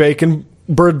 Bird and Bacon,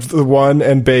 Bird the one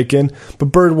and Bacon, but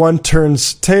Bird one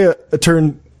is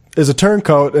a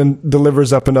turncoat and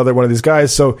delivers up another one of these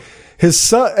guys. So his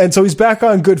son, and so he's back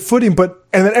on good footing, and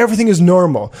then everything is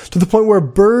normal to the point where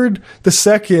Bird the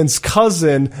second's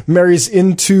cousin marries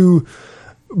into,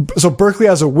 so Berkeley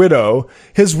has a widow,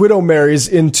 his widow marries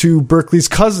into Berkeley's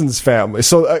cousin's family.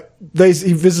 So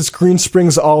he visits Green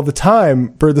Springs all the time,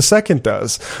 Bird the second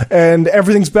does, and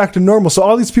everything's back to normal. So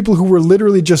all these people who were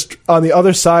literally just on the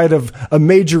other side of a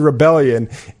major rebellion,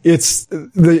 it's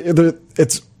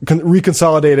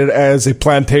reconsolidated as a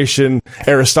plantation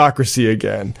aristocracy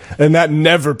again, and that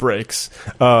never breaks.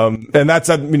 And that's,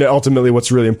 ultimately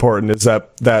what's really important is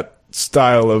that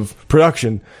style of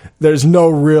production. There's no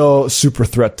real super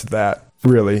threat to that,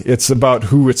 really. It's about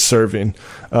who it's serving,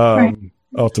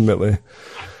 ultimately.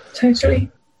 Totally.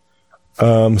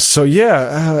 So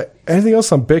anything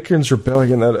else on Bacon's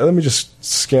Rebellion? Let me just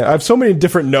scan. I have so many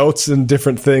different notes and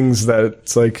different things that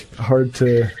it's, like, hard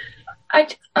to.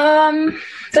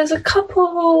 There's a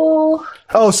couple.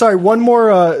 Oh, sorry. One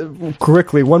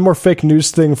more fake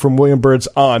news thing from William Byrd's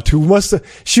aunt, she would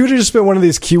have just been one of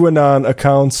these QAnon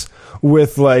accounts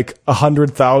with, like,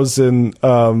 100,000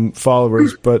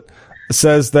 followers, but it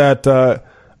says that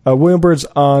William Byrd's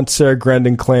aunt, Sarah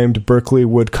Grandin, claimed Berkeley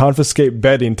would confiscate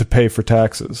bedding to pay for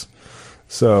taxes.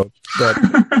 So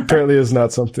that apparently is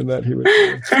not something that he would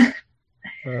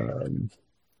do.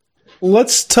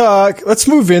 Let's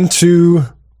move into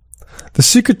The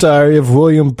Secret Diary of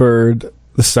William Byrd II,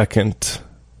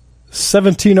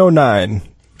 1709.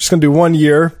 Just going to do 1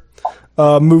 year.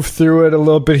 Move through it a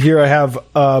little bit here. I have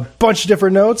a bunch of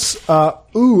different notes.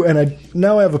 And I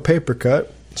have a paper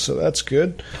cut, so that's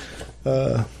good.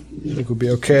 I think we'll be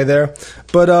okay there.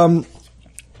 But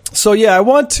so yeah, I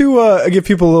want to give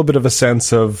people a little bit of a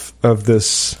sense of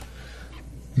this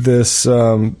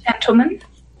Gentleman.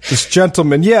 This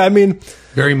gentleman. Yeah, I mean,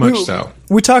 very much so.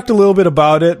 We talked a little bit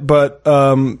about it, but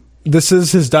this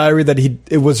is his diary that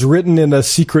it was written in a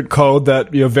secret code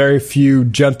that very few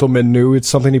gentlemen knew. It's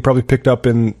something he probably picked up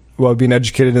while being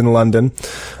educated in London.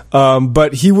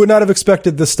 But he would not have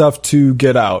expected this stuff to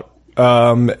get out.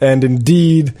 And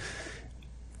indeed,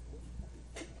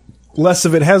 less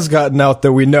of it has gotten out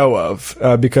that we know of,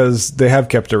 because they have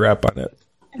kept a wrap on it.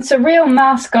 It's a real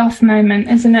mask-off moment,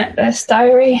 isn't it, this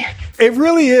diary? It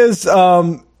really is.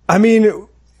 I mean,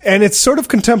 and it's sort of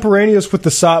contemporaneous with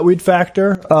the Saatweed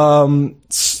factor,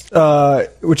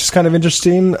 which is kind of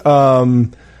interesting.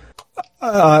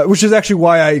 Which is actually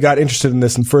why I got interested in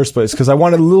this in the first place, because I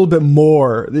wanted a little bit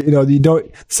more.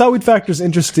 Saatweed factor is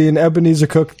interesting. Ebenezer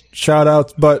Cook shout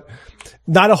outs, but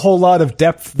not a whole lot of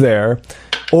depth there.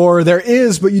 Or there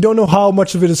is, but you don't know how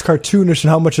much of it is cartoonish and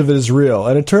how much of it is real.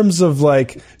 And in terms of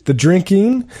like the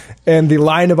drinking and the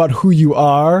line about who you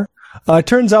are, it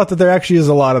turns out that there actually is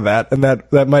a lot of that, and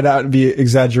that might not be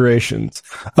exaggerations.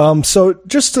 So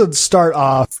just to start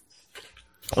off,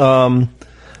 I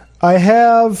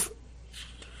have,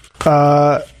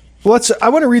 I want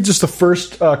to read just the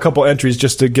first couple entries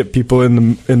just to get people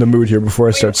in the mood here before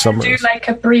I start summarizing. Do like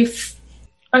a brief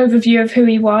overview of who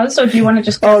he was, or do you want to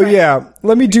just go right? Yeah,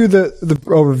 let me do the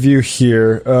overview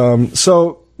here.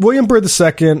 So William Byrd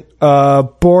II,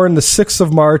 born the 6th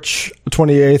of March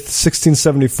 28th,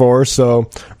 1674, so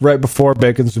right before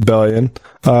Bacon's Rebellion,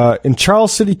 in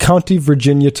Charles City County,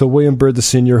 Virginia, to William Byrd the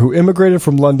Sr., who immigrated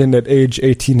from London at age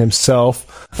 18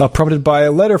 himself, prompted by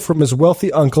a letter from his wealthy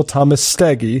uncle Thomas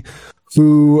Steggy,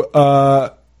 who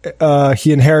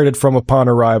he inherited from upon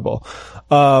arrival.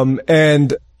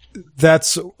 And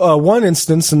that's one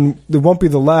instance, and it won't be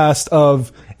the last,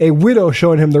 of a widow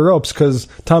showing him the ropes, because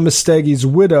Thomas Steggy's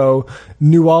widow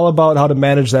knew all about how to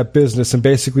manage that business and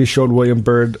basically showed William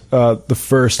Byrd the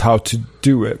first how to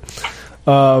do it.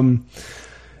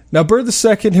 Now, Byrd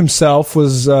II himself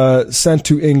was sent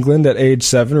to England at age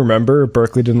 7. Remember,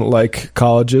 Berkeley didn't like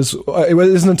colleges. It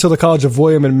isn't until the College of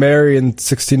William and Mary in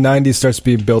 1690 starts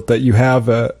being built that you have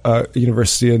a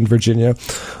university in Virginia.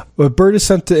 But Byrd is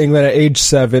sent to England at age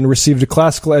 7, received a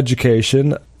classical education.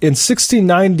 In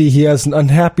 1690, he has an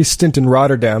unhappy stint in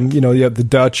Rotterdam. You have the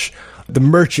Dutch, the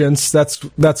merchants.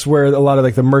 That's where a lot of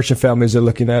like the merchant families are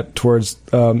looking at towards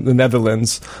the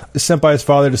Netherlands. Sent by his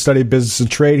father to study business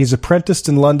and trade. He's apprenticed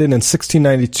in London in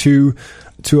 1692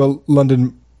 to a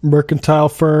London mercantile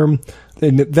firm.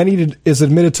 And then he is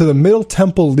admitted to the Middle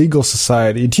Temple Legal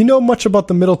Society. Do you know much about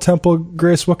the Middle Temple,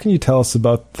 Grace? What can you tell us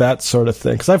about that sort of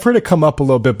thing? Because I've heard it come up a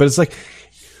little bit, but it's like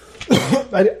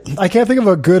I can't think of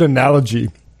a good analogy.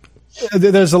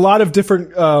 There's a lot of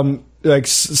different like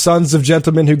sons of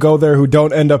gentlemen who go there who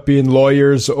don't end up being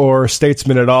lawyers or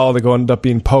statesmen at all. They end up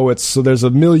being poets. So there's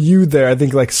a milieu there. I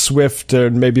think like Swift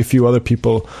and maybe a few other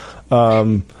people.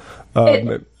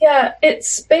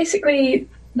 It's basically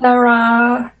there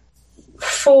are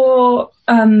 4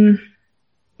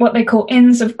 what they call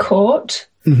Inns of Court,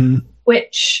 mm-hmm.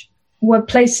 which were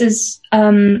places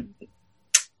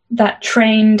that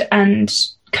trained and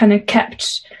kind of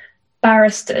kept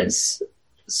barristers.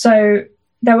 So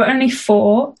there were only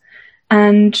 4,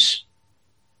 and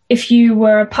if you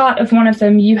were a part of one of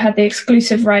them, you had the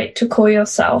exclusive right to call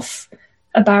yourself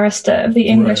a barrister of the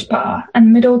English bar,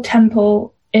 and Middle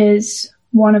Temple is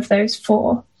one of those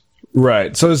 4.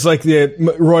 Right. So it's like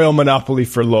the royal monopoly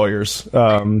for lawyers.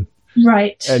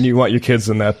 Right. And you want your kids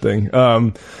in that thing.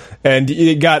 And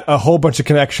you got a whole bunch of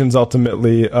connections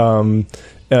ultimately,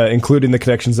 including the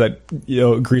connections that,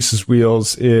 greases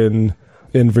wheels in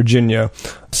Virginia.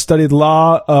 Studied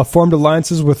law, formed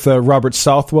alliances with Robert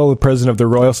Southwell, the president of the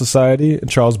Royal Society, and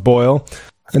Charles Boyle.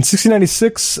 In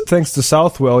 1696, thanks to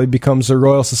Southwell, he becomes a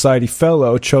Royal Society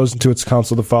Fellow, chosen to its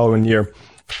council the following year.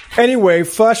 Anyway,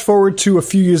 flash forward to a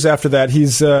few years after that.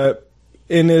 He's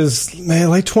in his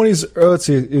late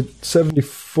 20s,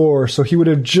 74, so he would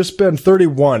have just been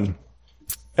 31,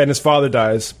 and his father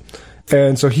dies.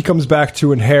 And so he comes back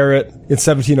to inherit, in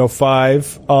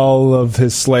 1705, all of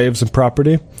his slaves and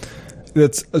property.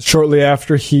 That's shortly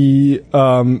after he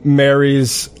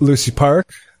marries Lucy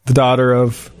Park, the daughter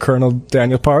of Colonel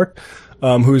Daniel Park,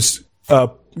 who's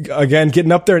again,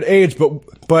 getting up there in age,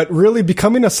 but really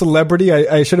becoming a celebrity.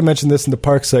 I should have mentioned this in the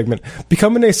Park segment.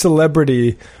 Becoming a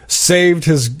celebrity saved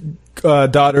his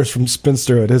daughters from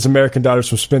spinsterhood, his American daughters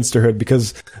from spinsterhood,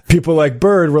 because people like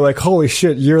Byrd were like, holy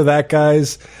shit, you're that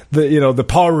guy's, the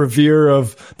Paul Revere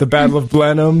of the Battle of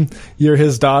Blenheim. You're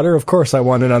his daughter. Of course I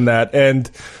want in on that.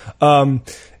 And,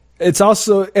 it's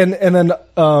also, and then,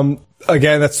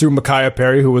 again, that's through Micaiah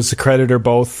Perry, who was the creditor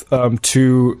both,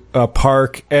 to,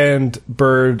 Park and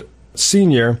Byrd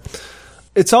Sr.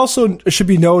 It's also, it should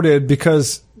be noted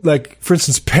because, like, for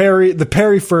instance, the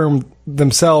Perry firm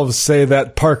themselves say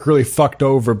that Park really fucked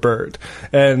over Byrd,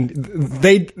 and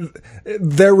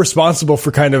they're responsible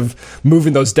for kind of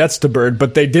moving those debts to Byrd,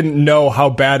 but they didn't know how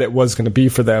bad it was going to be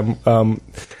for them.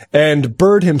 And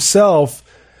Byrd himself,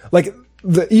 like,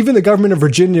 even the government of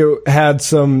Virginia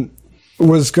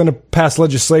was going to pass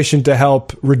legislation to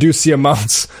help reduce the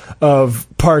amounts of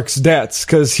Park's debts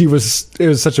because it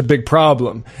was such a big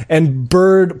problem. And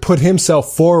Byrd put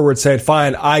himself forward saying,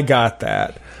 fine, I got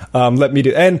that. Let me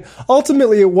do it. And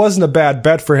ultimately it wasn't a bad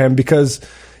bet for him because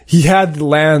he had the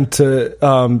land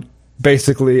to,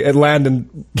 basically land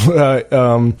and,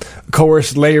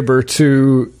 coerced labor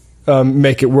to,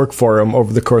 make it work for him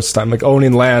over the course of time. Like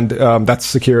owning land, that's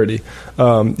security,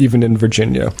 even in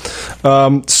Virginia.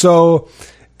 So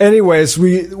anyways,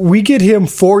 we get him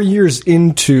 4 years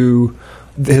into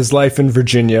his life in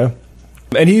Virginia,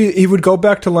 and he would go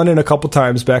back to London a couple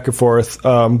times back and forth.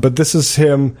 But this is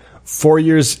him 4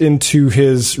 years into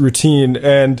his routine.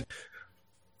 And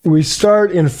we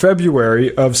start in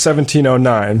February of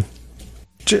 1709.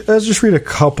 Let's just read a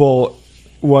couple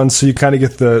ones so you kind of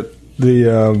get the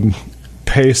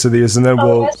pace of these, and then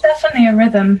there's definitely a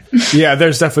rhythm. Yeah,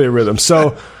 there's definitely a rhythm.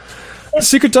 So,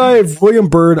 Secret Diary of William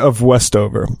Byrd of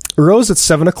Westover. Arose at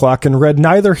 7 o'clock and read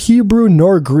neither Hebrew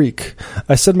nor Greek.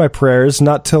 I said my prayers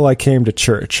not till I came to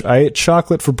church. I ate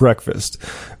chocolate for breakfast.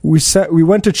 We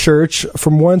went to church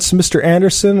from once Mr.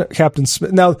 Anderson, Captain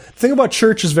Smith. Now, the thing about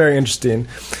church is very interesting.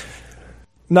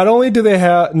 Not only do they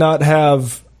not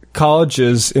have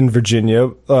colleges in Virginia,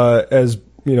 as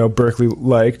Berkeley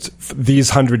liked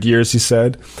these 100 years, he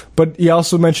said, but he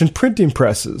also mentioned printing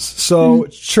presses. So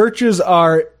churches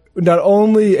are not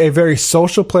only a very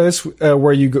social place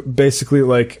where you basically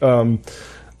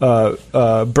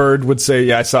Byrd would say,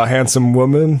 yeah, I saw a handsome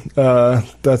woman.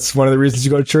 That's one of the reasons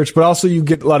you go to church, but also you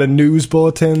get a lot of news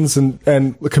bulletins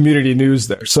and community news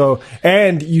there. So,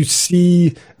 and you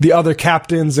see the other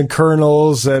captains and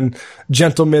colonels and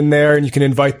gentlemen there, and you can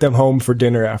invite them home for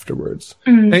dinner afterwards.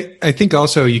 I think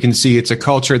also you can see it's a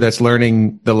culture that's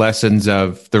learning the lessons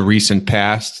of the recent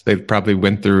past. They've probably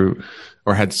went through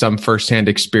or had some firsthand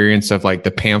experience of like the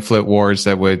pamphlet wars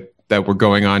that were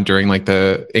going on during like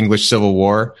the English Civil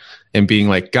War, and being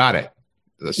like, got it.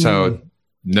 So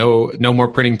no more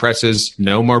printing presses,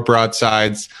 no more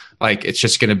broadsides. Like it's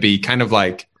just going to be kind of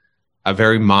like a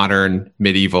very modern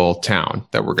medieval town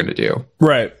that we're going to do.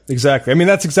 Right. Exactly. I mean,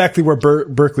 that's exactly where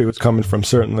Berkeley was coming from.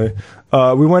 Certainly.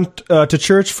 We went to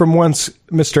church from once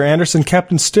Mr. Anderson,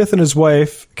 Captain Stith and his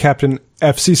wife, Captain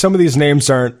FC. Some of these names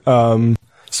aren't,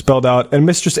 spelled out, and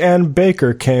Mistress Ann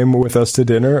Baker came with us to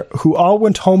dinner, who all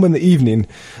went home in the evening.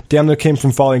 Damner came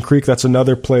from Falling Creek. That's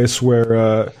another place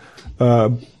where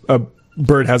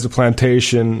Byrd has a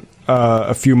plantation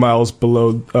a few miles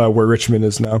below where Richmond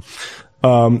is now.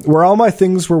 Where all my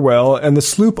things were well, and the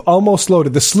sloop almost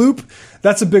loaded. The sloop,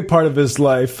 that's a big part of his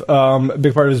life. A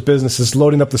big part of his business is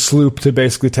loading up the sloop to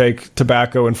basically take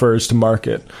tobacco and furs to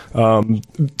market. To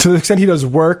the extent he does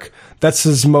work, that's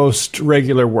his most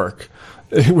regular work,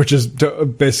 which is to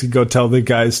basically go tell the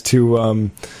guys to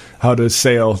how to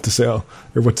sail,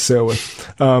 or what to sail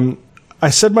with. I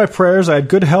said my prayers. I had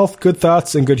good health, good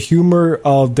thoughts, and good humor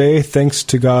all day, thanks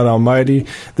to God Almighty.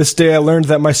 This day I learned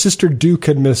that my sister Duke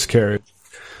had miscarried.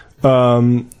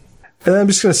 And I'm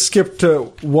just going to skip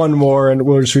to one more, and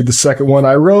we'll just read the second one.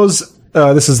 I rose,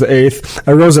 this is the 8th.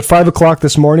 I rose at 5 o'clock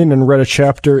this morning and read a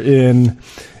chapter in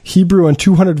Hebrew and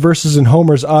 200 verses in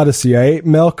Homer's Odyssey. I ate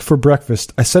milk for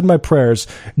breakfast. I said my prayers.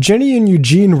 Jenny and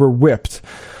Eugene were whipped.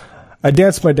 I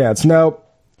danced my dance. Now,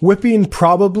 whipping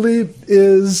probably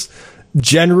is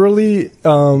generally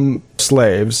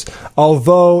slaves,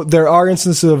 although there are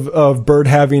instances of Byrd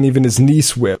having even his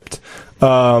niece whipped.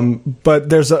 But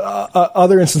there's a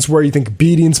other instance where you think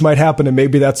beatings might happen, and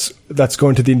maybe that's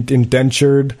going to the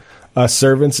indentured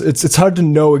servants. It's hard to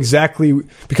know exactly,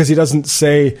 because he doesn't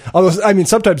say, although, I mean,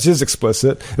 sometimes it is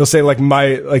explicit. He'll say like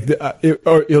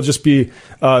or he'll just be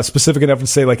specific enough to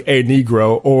say like a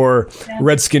Negro or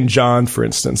Redskin John, for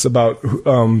instance, about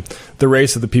the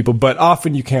race of the people. But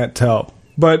often you can't tell.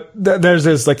 But there's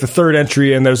this, like the third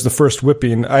entry, and there's the first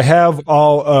whipping. I have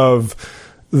all of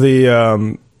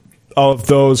those.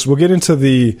 We'll get into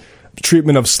the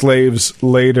treatment of slaves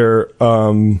later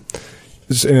in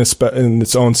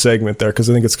its own segment there, because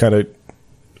I think it's kind of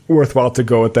worthwhile to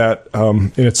go with that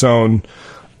in its own.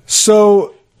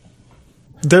 So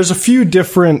there's a few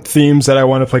different themes that I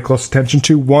want to pay close attention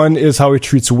to. One is how he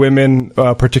treats women,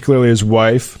 particularly his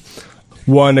wife.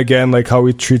 One, again, like how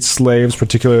he treats slaves,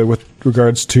 particularly with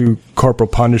regards to corporal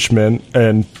punishment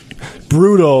and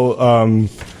brutal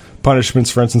punishments,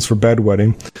 for instance, for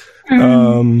bedwetting.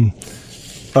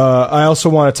 I also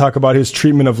want to talk about his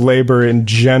treatment of labor in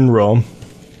general.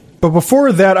 But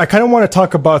before that, I kind of want to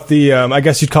talk about the, I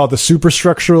guess you'd call it the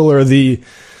superstructural, or the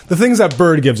things that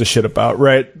Byrd gives a shit about,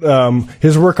 right?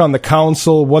 His work on the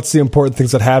council, what's the important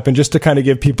things that happen, just to kind of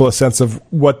give people a sense of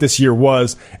what this year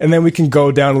was. And then we can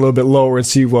go down a little bit lower and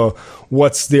see, well,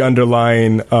 what's the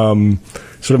underlying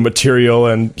sort of material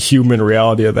and human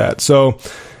reality of that. So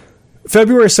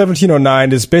February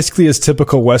 1709 is basically his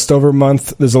typical Westover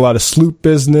month. There's a lot of sloop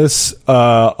business,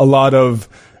 a lot of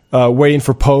waiting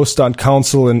for post on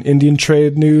council and Indian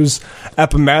trade news.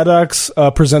 Appomattox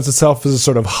presents itself as a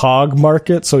sort of hog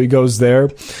market, so he goes there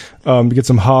to get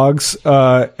some hogs.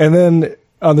 And then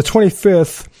on the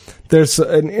 25th, there's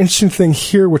an interesting thing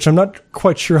here, which I'm not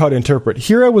quite sure how to interpret.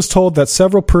 Here I was told that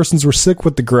several persons were sick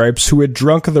with the gripes who had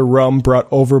drunk the rum brought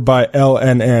over by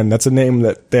LNN. That's a name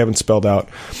that they haven't spelled out.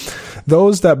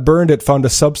 Those that burned it found a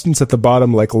substance at the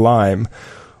bottom like lime.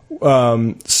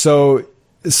 So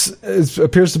it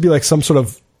appears to be like some sort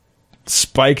of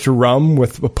spiked rum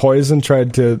with a poison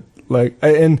tried to like,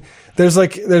 and there's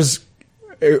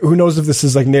who knows if this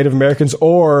is like Native Americans,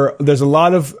 or there's a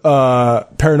lot of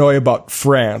paranoia about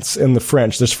France and the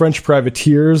French. There's French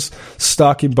privateers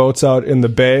stocking boats out in the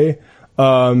bay.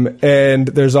 And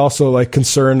there's also like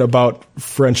concern about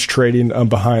French trading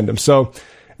behind them. So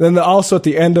then also at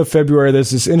the end of February, there's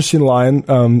this interesting line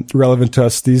relevant to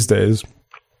us these days.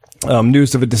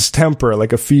 News of a distemper,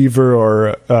 like a fever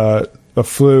or a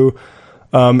flu.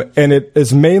 And it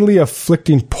is mainly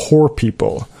afflicting poor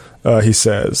people, he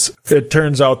says. It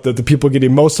turns out that the people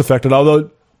getting most affected,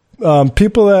 although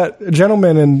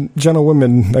gentlemen and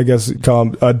gentlewomen, I guess you call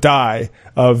them, die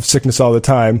of sickness all the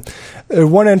time.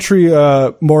 One entry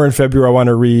more in February I want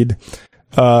to read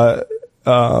that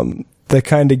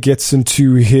kind of gets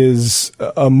into his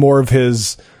more of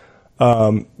his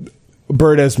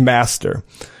Byrd as master.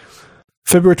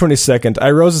 February 22nd,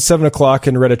 I rose at 7 o'clock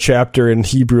and read a chapter in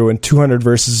Hebrew and 200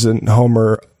 verses in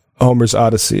Homer's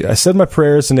Odyssey. I said my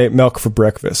prayers and ate milk for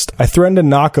breakfast. I threatened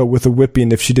Anaka with a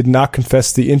whipping if she did not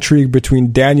confess the intrigue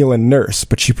between Daniel and Nurse,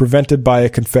 but she prevented by a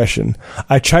confession.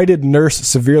 I chided Nurse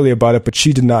severely about it, but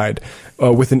she denied,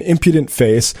 with an impudent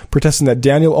face, protesting that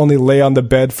Daniel only lay on the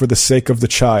bed for the sake of the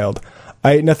child.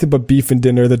 I ate nothing but beef and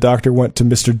dinner. The doctor went to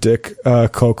Mr. Dick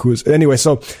Coke, anyway,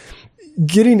 so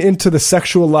getting into the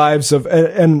sexual lives of,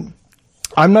 and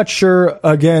I'm not sure,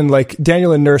 again, like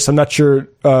Daniel and Nurse, I'm not sure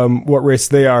what race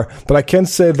they are, but I can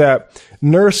say that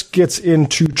Nurse gets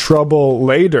into trouble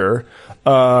later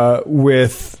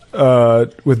with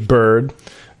Byrd,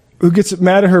 who gets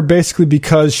mad at her basically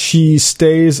because she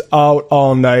stays out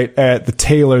all night at the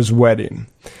tailor's wedding.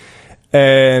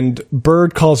 And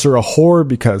Byrd calls her a whore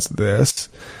because of this.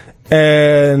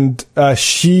 And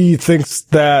she thinks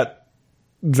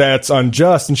that's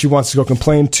unjust, and she wants to go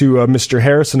complain to Mr.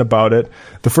 Harrison about it.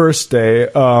 The first day,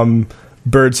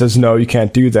 Byrd says, no, you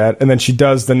can't do that. And then she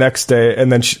does the next day, and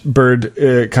then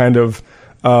Byrd kind of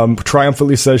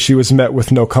triumphantly says she was met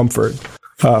with no comfort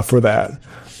for that.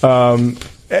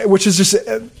 Which is just...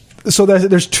 So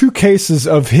there's two cases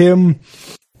of him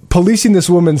policing this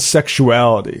woman's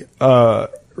sexuality,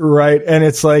 right? And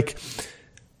it's like...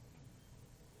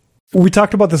 We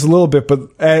talked about this a little bit, but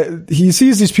he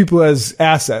sees these people as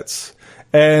assets.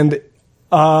 And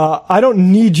I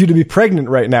don't need you to be pregnant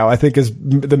right now, I think is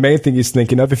the main thing he's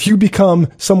thinking of. If you become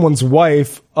someone's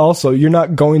wife, also, you're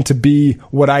not going to be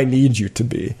what I need you to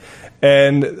be.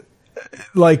 And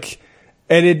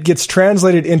it gets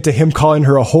translated into him calling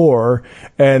her a whore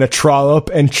and a trollop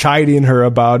and chiding her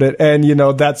about it. And,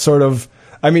 that sort of...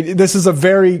 I mean, this is a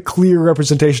very clear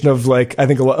representation of, like, I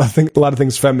think a lot of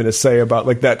things feminists say about,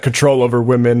 like, that control over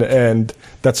women and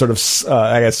that sort of,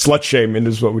 I guess, slut shaming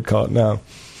is what we'd call it now.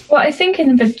 Well, I think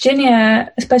in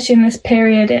Virginia, especially in this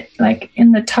period, like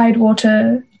in the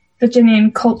Tidewater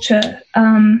Virginian culture,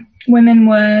 women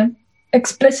were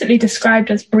explicitly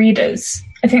described as breeders.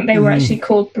 I think they were actually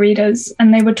called breeders,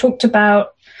 and they were talked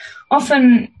about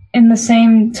often in the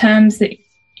same terms that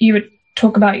you would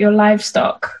talk about your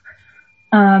livestock.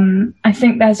 I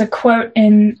think there's a quote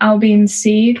in Albine's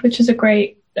Seed, which is a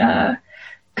great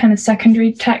kind of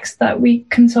secondary text that we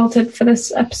consulted for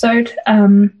this episode,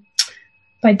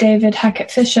 by David Hackett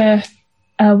Fisher,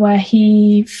 where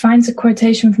he finds a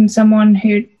quotation from someone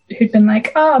who'd been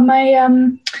like,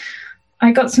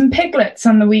 I got some piglets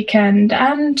on the weekend,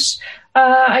 and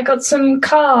I got some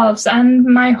calves, and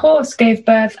my horse gave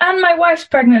birth, and my wife's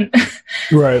pregnant.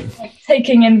 Right.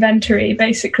 Taking inventory,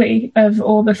 basically, of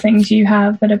all the things you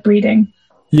have that are breeding.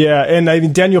 Yeah, and I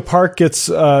mean, Daniel Park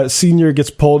Senior gets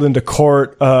pulled into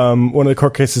court. One of the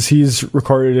court cases he's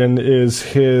recorded in is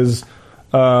his,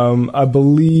 I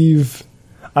believe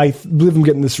I'm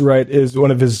getting this right, is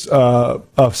one of his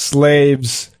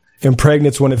slaves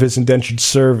impregnates one of his indentured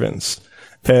servants.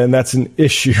 And that's an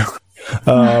issue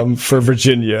for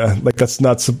Virginia. Like,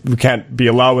 we can't be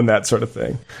allowing that sort of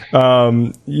thing.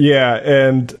 Yeah,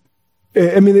 and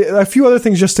I mean, a few other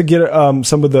things just to get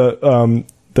some of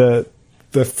the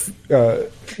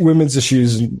women's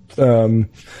issues and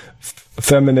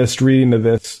feminist reading of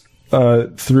this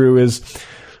through is,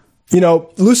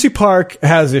 Lucy Park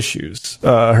has issues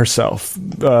herself,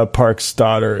 Park's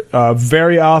daughter.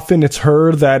 Very often it's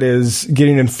her that is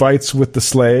getting in fights with the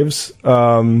slaves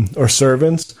or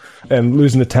servants and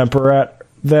losing a temper at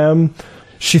them.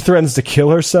 She threatens to kill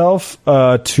herself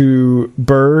to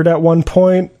Bird at one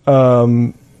point,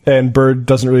 and Bird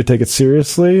doesn't really take it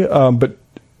seriously. But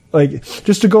like,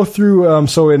 just to go through,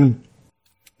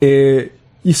 you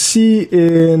see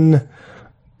in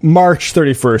March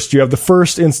 31st, you have the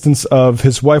first instance of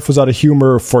his wife was out of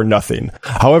humor for nothing.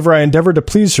 However, I endeavored to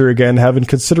please her again, having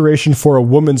consideration for a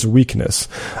woman's weakness.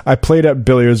 I played at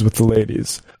billiards with the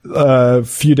ladies. A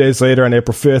few days later, on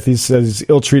April 5th, he says he's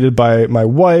ill-treated by my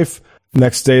wife.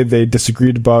 Next day, they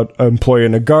disagreed about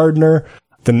employing a gardener.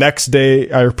 The next day,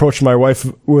 I approached my wife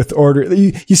with order.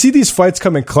 You see these fights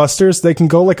come in clusters. They can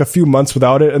go like a few months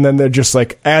without it, and then they're just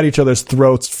like at each other's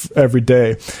throats every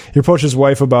day. He approached his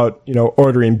wife about,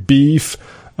 ordering beef.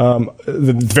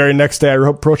 The very next day, I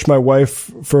approached my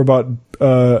wife for about,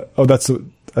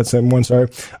 that's one, sorry.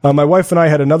 My wife and I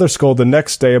had another scold the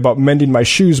next day about mending my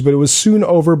shoes, but it was soon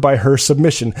over by her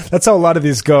submission. That's how a lot of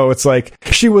these go. It's like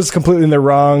she was completely in the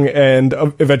wrong and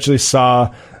eventually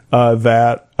saw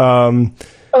that.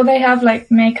 They have like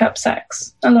makeup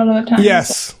sex a lot of the time.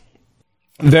 Yes.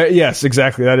 Yes,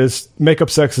 exactly. That is, makeup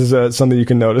sex is something you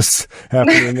can notice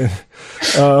happening.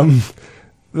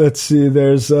 Let's see.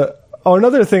 There's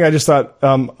another thing I just thought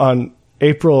on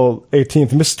April 18th,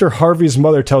 Mr. Harvey's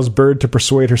mother tells Bird to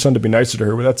persuade her son to be nicer to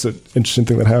her. Well, that's an interesting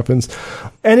thing that happens.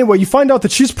 Anyway, you find out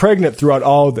that she's pregnant throughout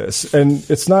all of this, and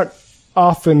it's not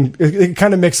often, it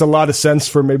kind of makes a lot of sense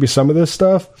for maybe some of this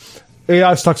stuff. He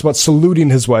always talks about saluting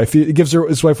his wife. He gives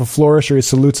his wife a flourish, or he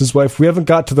salutes his wife. We haven't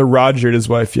got to the Rogered his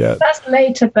wife yet. That's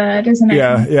later, Bird, isn't it?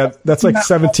 Yeah, that's like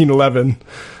 1711.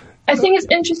 I think it's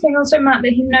interesting also, Matt,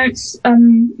 that he notes,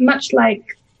 much like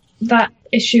that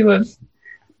issue of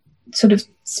sort of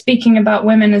speaking about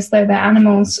women as though they're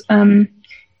animals,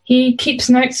 he keeps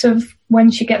notes of when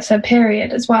she gets her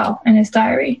period as well in his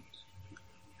diary.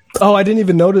 Oh, I didn't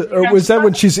even notice. Or was that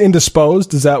when she's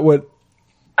indisposed? Is that what?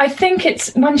 I think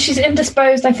it's when she's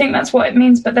indisposed. I think that's what it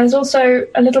means. But there's also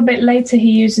a little bit later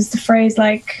he uses the phrase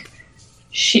like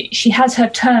she has her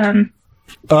term.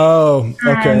 Oh,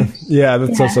 okay. Yeah,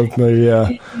 that's also familiar.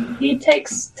 Yeah, he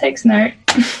takes note.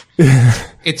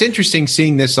 It's interesting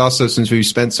seeing this also, since we've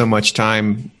spent so much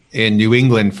time in New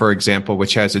England, for example,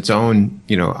 which has its own,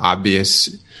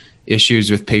 obvious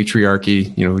issues with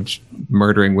patriarchy,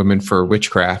 murdering women for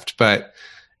witchcraft. But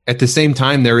at the same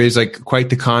time, there is like quite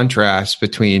the contrast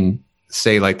between,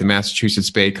 say, like the Massachusetts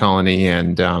Bay Colony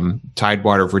and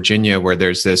Tidewater, Virginia, where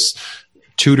there's this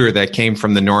tutor that came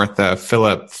from the north,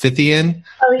 Philip Fithian,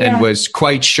 and was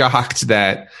quite shocked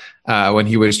that when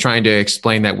he was trying to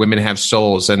explain that women have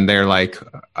souls, and they're like,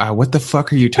 what the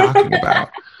fuck are you talking about?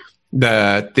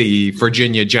 The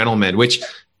Virginia gentleman, which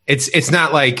it's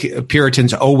not like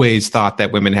Puritans always thought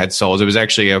that women had souls. It was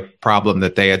actually a problem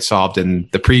that they had solved in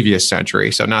the previous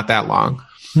century, so not that long.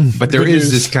 But there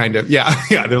is this kind of,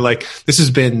 they're like, this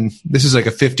is like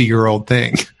a 50-year-old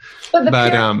thing.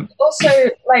 But also,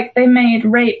 like, they made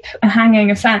rape a hanging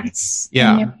offense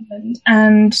in New England.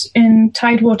 And in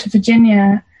Tidewater,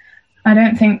 Virginia, I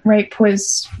don't think rape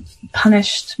was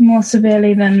punished more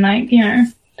severely than, like,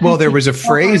 Well, there was a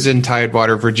phrase in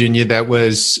Tidewater, Virginia that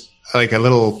was like a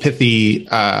little pithy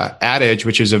adage,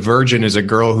 which is a virgin is a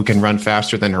girl who can run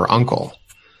faster than her uncle.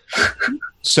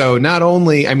 So not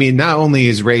only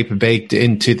is rape baked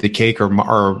into the cake or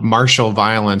martial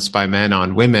violence by men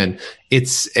on women,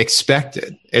 it's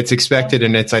expected. It's expected,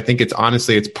 and I think it's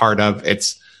honestly part of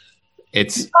it's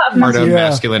It's part of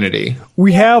masculinity.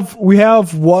 We have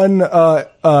one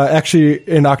actually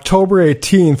in October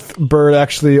 18th. Byrd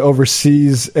actually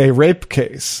oversees a rape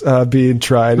case being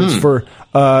tried. It's for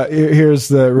here's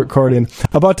the recording.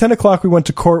 About 10 o'clock, we went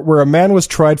to court where a man was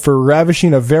tried for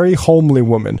ravishing a very homely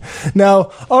woman.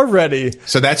 Now already,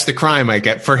 so that's the crime I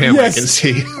get for him. Yes, I can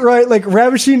see, right? Like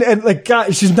ravishing, and like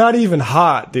God, she's not even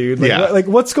hot, dude. Like, like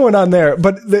what's going on there?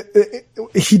 But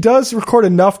he does record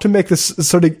enough to make this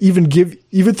sort of even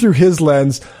through his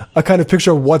lens, a kind of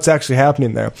picture of what's actually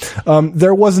happening there.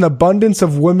 There was an abundance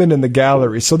of women in the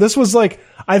gallery. So this was like,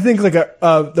 I think like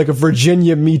a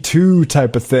Virginia Me Too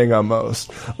type of thing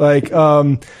almost. Like,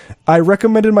 I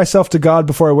recommended myself to God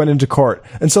before I went into court.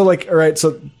 And so like, all right,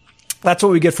 so that's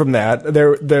what we get from that.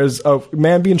 There's a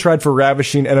man being tried for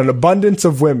ravishing and an abundance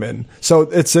of women. So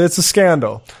it's a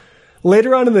scandal.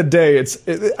 Later on in the day,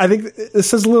 I think this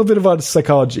says a little bit about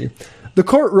psychology. The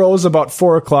court rose about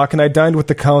 4 o'clock, and I dined with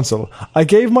the council. I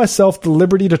gave myself the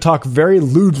liberty to talk very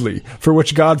lewdly, for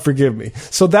which God forgive me.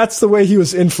 So that's the way he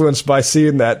was influenced by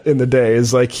seeing that in the day.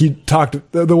 Is like he talked.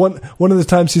 One of the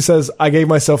times he says, "I gave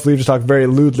myself leave to talk very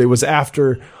lewdly," was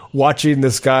after watching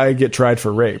this guy get tried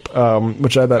for rape,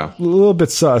 which I thought a little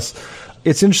bit sus.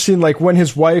 It's interesting, like when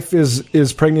his wife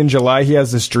is pregnant in July, he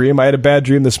has this dream. I had a bad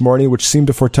dream this morning, which seemed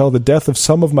to foretell the death of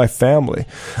some of my family.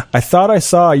 I thought I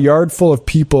saw a yard full of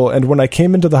people, and when I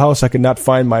came into the house, I could not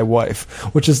find my wife,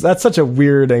 that's such a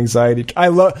weird anxiety. I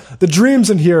love the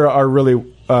dreams in here are really,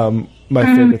 my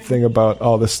favorite thing about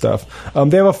all this stuff.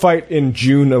 They have a fight in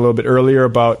June a little bit earlier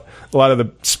about a lot of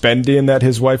the spending that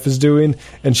his wife is doing,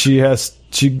 and she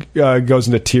goes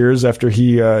into tears after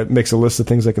he makes a list of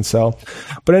things they can sell.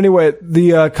 But anyway,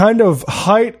 the kind of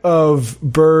height of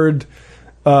Byrd,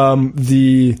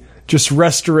 the just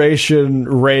restoration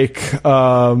rake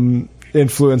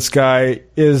influence guy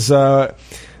is so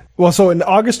in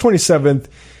August 27th,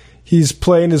 he's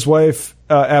playing his wife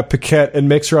at Paquette and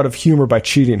makes her out of humor by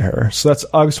cheating her. So that's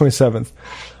August 27th.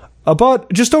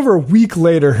 About just over a week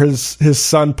later, his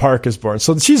son Park is born.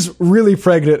 So she's really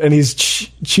pregnant, and he's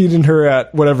cheating her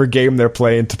at whatever game they're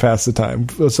playing to pass the time.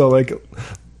 So like,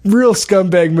 real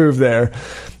scumbag move there.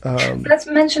 Let's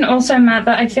mention also, Matt,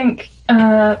 that I think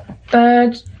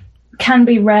Byrd can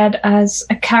be read as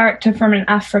a character from an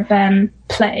Afro-Ben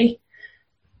play,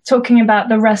 talking about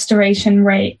the restoration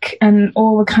rake and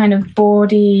all the kind of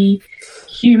bawdy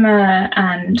humor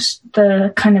and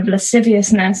the kind of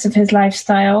lasciviousness of his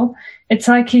lifestyle. It's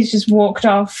like he's just walked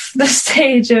off the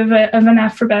stage of an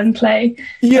Afro-Ben play.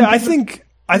 Yeah, I think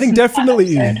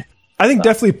definitely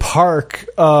Park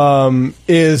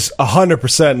is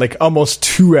 100%, like almost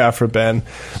too Afro-Ben.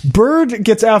 Byrd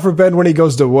gets Afro-Ben when he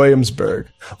goes to Williamsburg.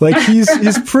 Like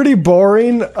he's pretty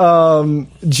boring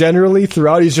generally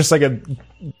throughout. He's just like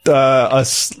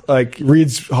like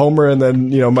reads Homer and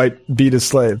then might beat his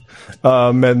slave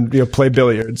and play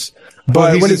billiards.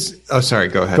 But sorry,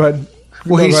 go ahead. Go ahead.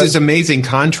 Well, he's this amazing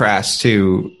contrast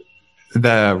to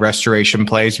the restoration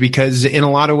plays, because in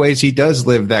a lot of ways he does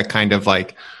live that kind of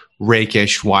like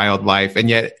rakish wild life, and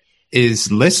yet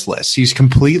is listless. He's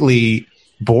completely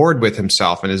bored with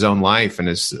himself and his own life, and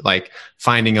is like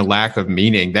finding a lack of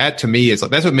meaning. That to me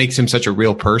that's what makes him such a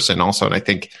real person also. And I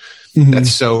think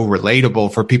that's so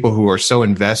relatable for people who are so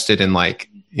invested in like,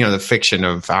 the fiction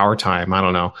of our time. I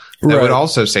don't know. That would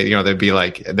also say, they'd be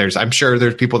like, I'm sure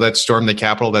there's people that stormed the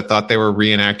Capitol that thought they were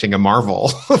reenacting a Marvel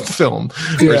film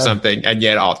or something, and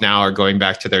yet now are going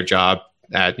back to their job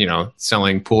at,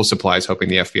 selling pool supplies, hoping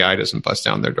the FBI doesn't bust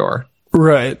down their door.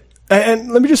 Right.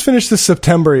 And let me just finish this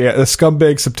September, the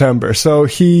scumbag September. So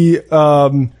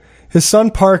his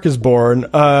son Park is born.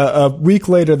 A week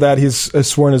later that he's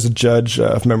sworn as a judge,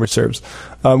 if memory serves.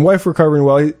 Wife recovering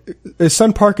well. His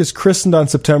son Park is christened on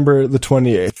September the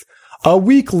 28th. A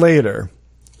week later,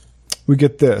 we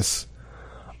get this.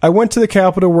 I went to the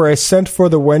Capitol where I sent for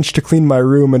the wench to clean my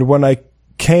room, and when I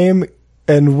came,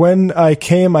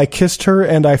 I kissed her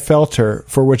and I felt her,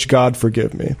 for which God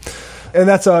forgive me. And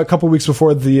that's a couple weeks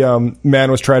before the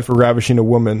man was tried for ravishing a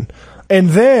woman. And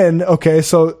then,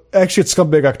 so actually it's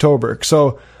Scumbag October.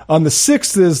 So on the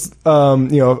 6th is,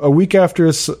 a week after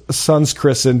his son's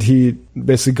christened, he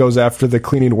basically goes after the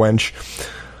cleaning wench.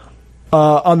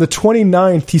 On the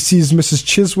 29th, he sees Mrs.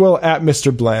 Chiswell at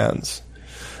Mr. Bland's.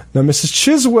 Now, Mrs.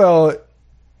 Chiswell,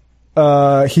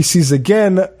 he sees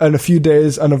again in a few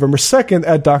days on November 2nd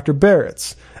at Dr.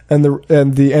 Barrett's. And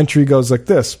the entry goes like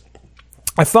this.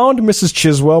 I found Mrs.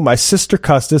 Chiswell, my sister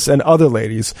Custis, and other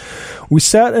ladies. We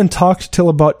sat and talked till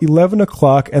about 11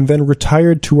 o'clock and then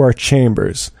retired to our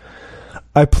chambers.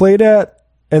 I played at,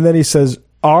 and then he says,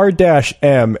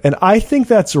 R-M, and I think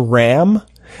that's RAM,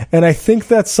 and I think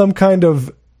that's some kind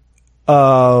of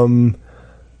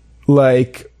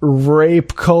like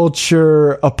rape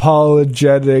culture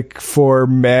apologetic for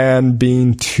man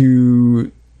being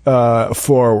too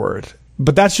forward.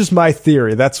 But that's just my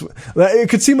theory. It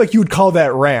could seem like you would call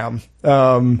that Ram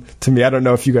to me. I don't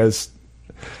know if you guys.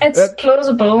 It's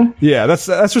plausible. Yeah, that's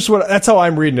how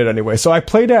I'm reading it anyway. So I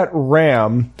played at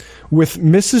Ram with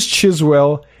Mrs.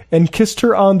 Chiswell and kissed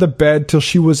her on the bed till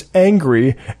she was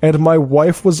angry, and my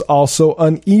wife was also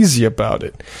uneasy about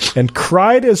it, and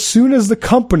cried as soon as the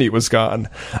company was gone.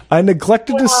 I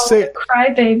neglected to say,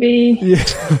 crybaby.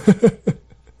 Yeah.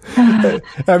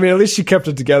 I mean, at least she kept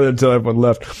it together until everyone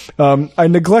left. I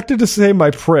neglected to say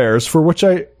my prayers, for which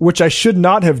I should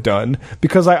not have done,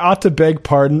 because I ought to beg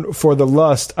pardon for the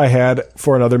lust I had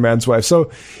for another man's wife.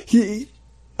 So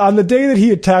on the day that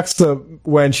he attacks the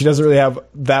wench, he doesn't really have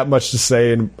that much to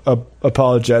say in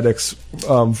apologetics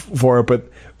for it,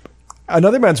 but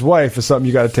another man's wife is something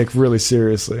you got to take really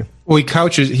seriously. Well, he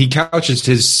couches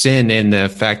his sin in the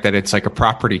fact that it's like a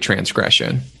property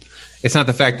transgression. It's not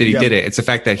the fact that he did it. It's the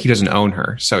fact that he doesn't own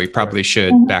her. So he probably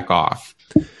should back off.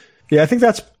 Yeah, I think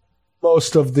that's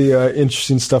most of the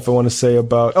interesting stuff I want to say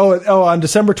about... Oh, on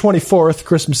December 24th,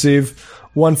 Christmas Eve,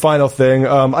 one final thing.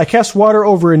 I cast water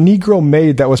over a Negro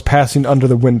maid that was passing under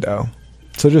the window.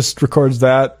 So just records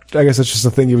that. I guess that's just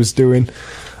the thing he was doing.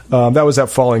 That was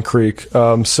at Falling Creek.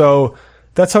 So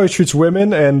that's how he treats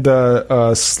women. And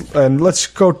let's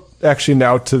go actually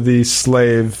now to the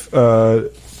slave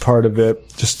part of it.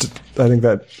 I think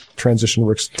that transition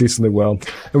works decently well.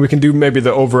 And we can do maybe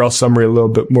the overall summary a little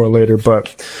bit more later,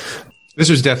 but this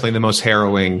was definitely the most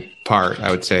harrowing part,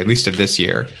 I would say, at least of this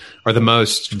year, or the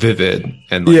most vivid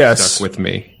and stuck with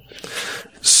me.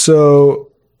 So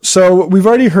we've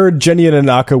already heard Jenny and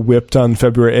Anaka whipped on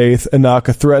February 8th.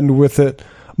 Anaka threatened with it.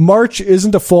 March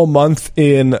isn't a full month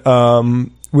in,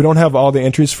 we don't have all the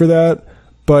entries for that.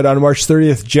 But on March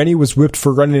 30th, Jenny was whipped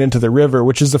for running into the river,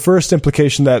 which is the first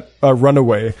implication that a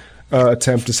runaway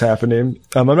attempt is happening.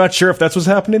 I'm not sure if that's what's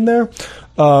happening there.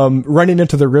 Running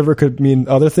into the river could mean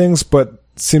other things, but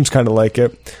seems kind of like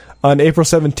it. On April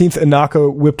 17th,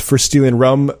 Anaka whipped for stealing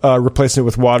rum, replacing it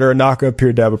with water. Anaka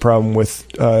appeared to have a problem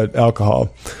with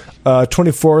alcohol.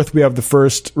 24th, we have the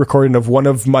first recording of One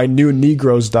of My New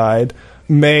Negroes Died.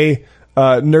 May,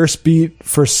 nurse beat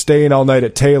for staying all night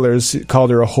at Taylor's, called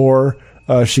her a whore.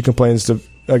 She complains to,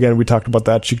 again, we talked about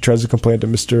that. She tries to complain to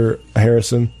Mr.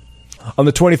 Harrison. On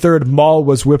the 23rd, Maul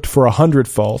was whipped for 100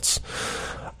 faults.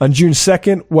 On June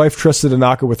 2nd, wife trusted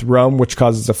Anaka with rum, which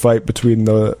causes a fight between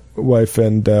the wife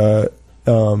and Bird.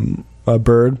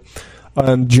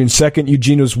 On June 2nd,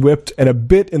 Eugene was whipped and a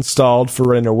bit installed for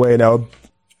running away. Now,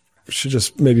 I should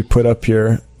just maybe put up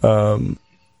here. I don't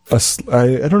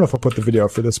know if I'll put the video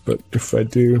up for this, but if I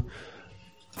do...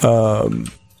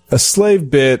 a slave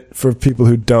bit, for people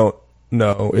who don't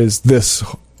know, is this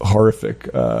horrific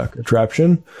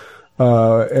contraption,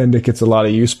 and it gets a lot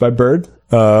of use by Bird.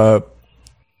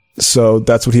 So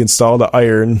that's what he installed, the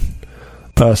iron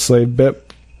slave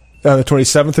bit. On the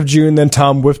 27th of June, then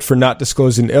Tom whipped for not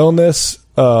disclosing illness.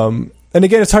 And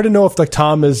again, it's hard to know if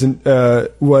Tom is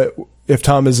if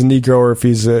Tom is a Negro or if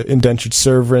he's an indentured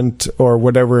servant or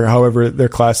whatever. However, they're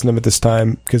classing him at this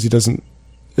time because he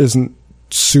isn't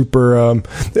super.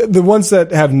 The ones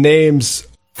that have names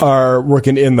are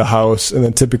working in the house, and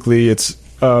then typically it's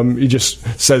he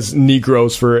just says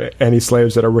Negroes for any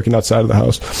slaves that are working outside of the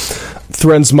house.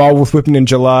 Threatens Maul with whipping in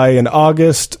July and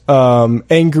August.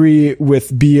 Angry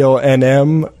with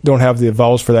BLNM, don't have the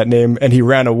vowels for that name, and he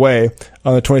ran away.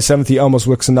 On the 27th, he almost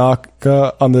whips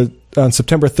Anaka. On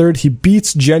September 3rd, he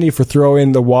beats Jenny for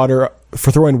throwing water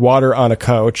on a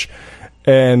couch.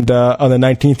 And on the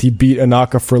 19th, he beat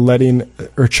Anaka for letting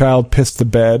her child piss the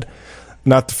bed.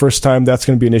 Not the first time that's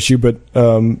going to be an issue, but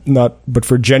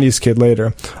for Jenny's kid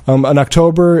later. In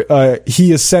October, he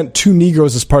has sent 2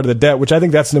 Negroes as part of the debt, which I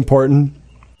think that's an important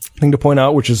thing to point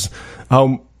out, which is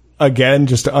how, again,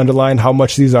 just to underline how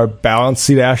much these are balance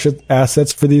sheet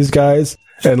assets for these guys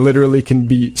and literally can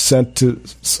be sent to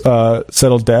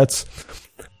settle debts.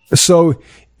 So,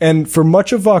 and for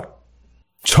much of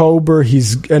October,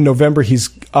 November,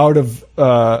 he's out of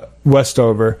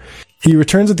Westover. He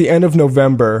returns at the end of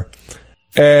November.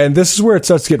 And this is where it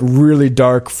starts to get really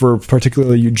dark for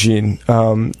particularly Eugene.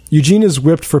 Eugene is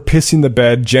whipped for pissing the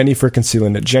bed, Jenny for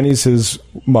concealing it. Jenny's his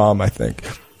mom, I think.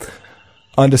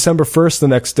 On December 1st, the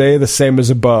next day, the same as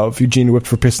above. Eugene whipped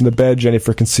for pissing the bed, Jenny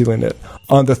for concealing it.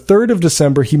 On the 3rd of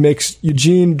December, he makes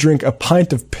Eugene drink a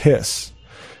pint of piss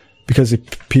because he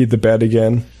peed the bed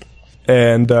again.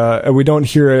 And we don't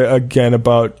hear again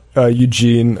about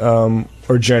Eugene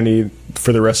or Jenny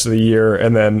for the rest of the year.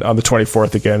 And then on the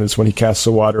 24th again is when he casts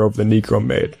the water over the Negro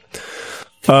maid.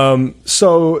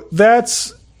 So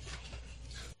that's,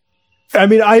 I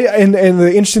mean, and the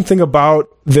interesting thing about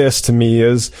this to me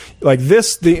is like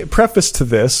this, the preface to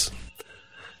this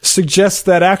suggests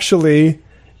that actually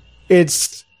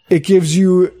it gives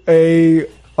you a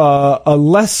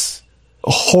less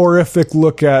horrific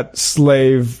look at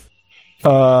slave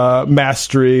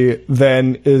mastery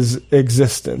than is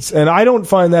existence. And I don't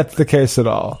find that the case at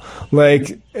all.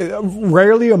 Like,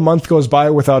 rarely a month goes by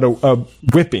without a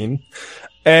whipping.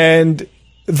 And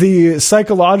the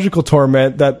psychological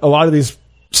torment that a lot of these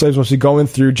slaves must be going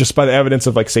through just by the evidence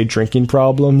of, like, say, drinking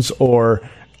problems or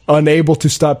unable to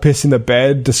stop pissing the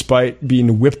bed despite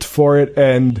being whipped for it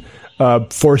and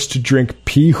forced to drink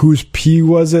pee. Whose pee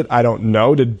was it? I don't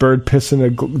know. Did Byrd piss in a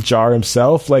jar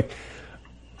himself? Like,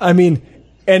 I mean,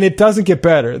 and it doesn't get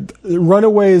better.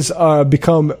 Runaways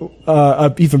become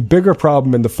an even bigger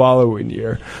problem in the following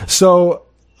year. So,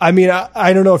 I mean,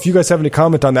 I don't know if you guys have any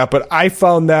comment on that, but I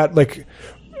found that, like,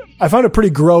 I found it pretty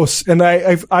gross, and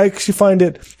I actually find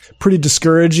it pretty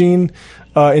discouraging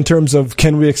in terms of,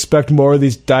 can we expect more of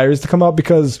these diaries to come out?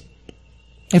 Because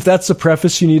if that's the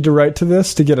preface you need to write to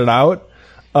this to get it out,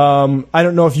 I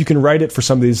don't know if you can write it for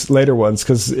some of these later ones,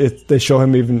 because they show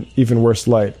him even worse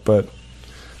light. But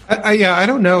I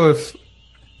don't know if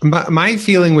my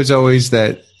feeling was always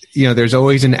that, you know, there's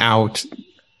always an out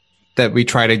that we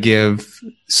try to give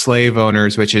slave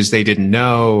owners, which is they didn't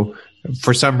know,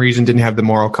 for some reason didn't have the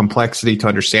moral complexity to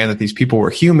understand that these people were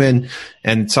human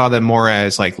and saw them more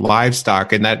as like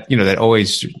livestock. And that, you know, that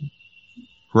always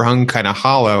rung kind of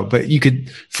hollow. But you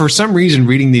could, for some reason,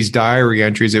 reading these diary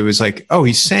entries, it was like, oh,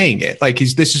 he's saying it. Like,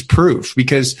 this is proof,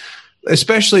 because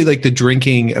especially like the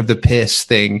drinking of the piss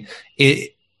thing,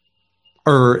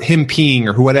 or him peeing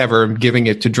or whatever, giving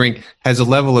it to drink, has a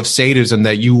level of sadism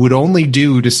that you would only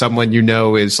do to someone you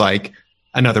know is like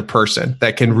another person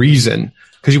that can reason,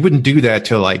 because you wouldn't do that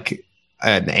to like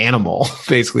an animal,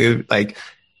 basically, like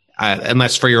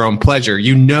unless for your own pleasure.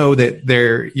 You know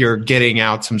that you're getting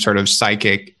out some sort of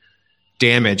psychic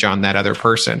damage on that other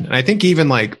person. And I think even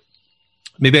like,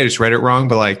 maybe I just read it wrong,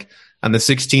 but like on the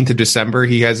 16th of December,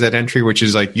 he has that entry, which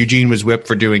is like Eugene was whipped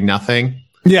for doing nothing.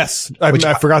 Yes,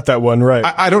 I forgot that one, right.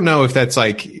 I don't know if that's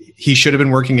like he should have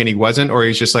been working and he wasn't, or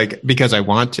he's just like, because I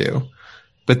want to.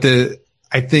 But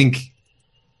I think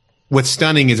what's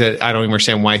stunning is that I don't even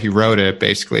understand why he wrote it,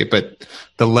 basically, but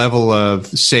the level of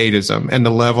sadism and the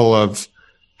level of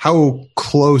how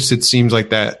close it seems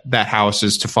like that house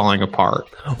is to falling apart.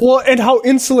 Well, and how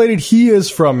insulated he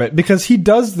is from it, because he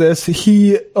does this.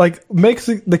 He like makes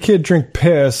the kid drink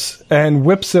piss and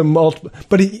whips him,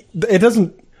 but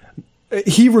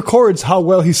he records how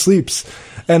well he sleeps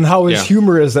and how his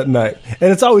humor is at night.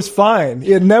 And it's always fine.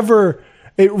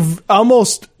 It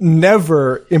almost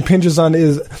never impinges on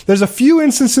there's a few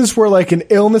instances where like an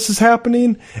illness is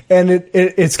happening and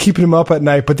it's keeping him up at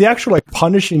night, but the actual like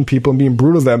punishing people and being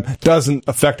brutal to them doesn't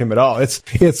affect him at all. It's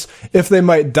if they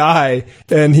might die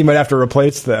and he might have to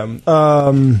replace them.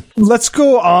 Let's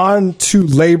go on to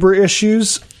labor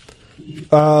issues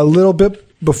a little bit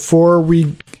before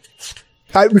we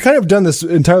kind of done this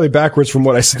entirely backwards from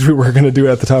what I said we were going to do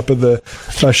at the top of the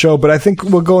show, but I think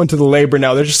we'll go into the labor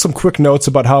now. There's just some quick notes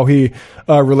about how he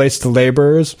relates to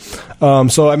laborers.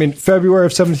 So, I mean, February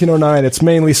of 1709, it's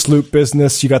mainly sloop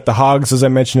business. You got the hogs, as I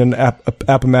mentioned, in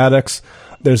Appomattox.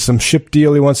 There's some ship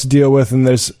deal he wants to deal with, and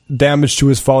there's damage to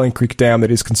his Falling Creek Dam that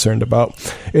he's concerned about.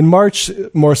 In March,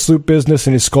 more sloop business,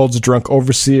 and he scolds a drunk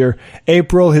overseer.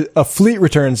 April, a fleet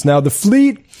returns. Now, the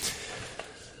fleet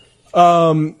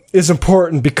is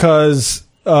important because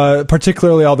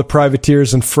particularly all the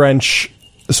privateers and French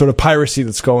sort of piracy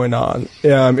that's going on.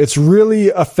 It's really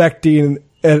affecting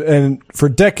and for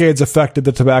decades affected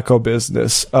the tobacco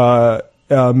business.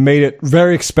 Made it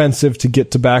very expensive to get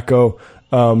tobacco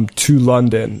to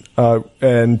London.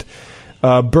 And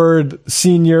Byrd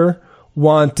Sr.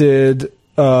 wanted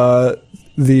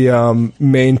the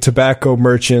main tobacco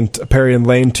merchant, Perry and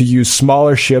Lane, to use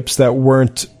smaller ships that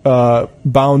weren't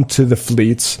bound to the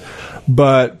fleets,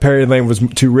 but Perry and Lane was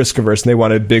too risk averse, and they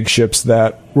wanted big ships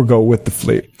that would go with the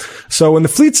fleet. So when the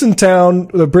fleet's in town,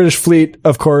 the British fleet,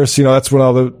 of course, you know, that's when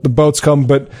all the boats come,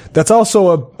 but that's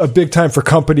also a big time for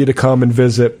company to come and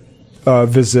visit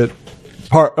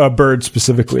Byrd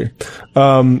specifically.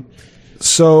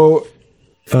 So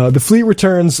the fleet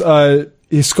returns.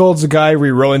 He scolds a guy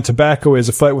re-rolling tobacco. He has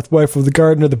a fight with wife of the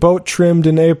gardener. The boat trimmed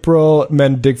in April.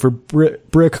 Men dig for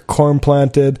brick, corn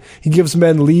planted. He gives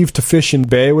men leave to fish in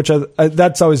bay, which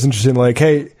that's always interesting. Like,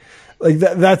 hey, like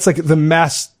that's like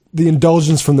the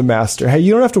indulgence from the master. Hey,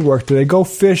 you don't have to work today. Go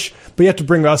fish, but you have to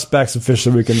bring us back some fish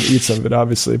so we can eat some of it,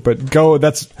 obviously. But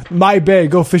that's my bay.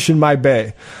 Go fish in my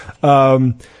bay.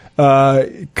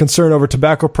 concern over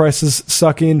tobacco prices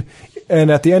sucking. And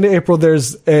at the end of April,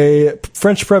 there's a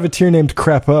French privateer named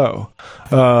Crapeau,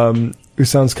 who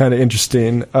sounds kind of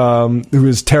interesting, who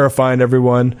is terrifying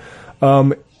everyone.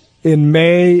 In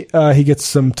May, he gets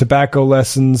some tobacco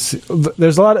lessons.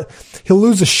 There's a lot of, he'll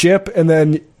lose a ship, and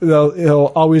then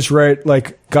he'll always write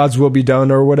like God's will be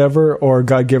done or whatever, or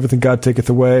God giveth and God taketh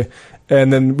away.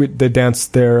 And then they dance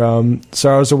their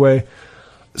sorrows away.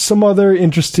 Some other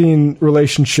interesting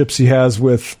relationships he has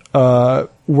with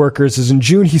workers is in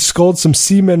June, he scolds some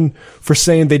seamen for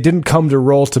saying they didn't come to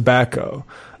roll tobacco.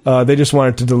 They just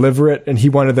wanted to deliver it, and he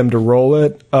wanted them to roll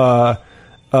it.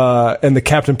 And the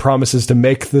captain promises to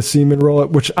make the seaman roll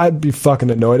it, which I'd be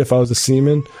fucking annoyed if I was a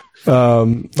seaman.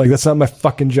 Like, that's not my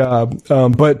fucking job.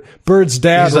 But Bird's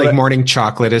dad... He's like morning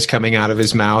chocolate is coming out of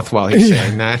his mouth while he's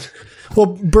saying that. Well,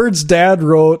 Bird's dad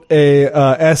wrote a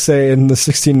essay in the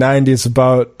 1690s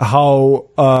about how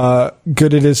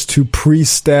good it is to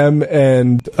pre-stem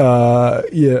and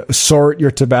sort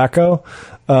your tobacco.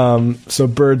 So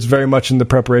Bird's very much in the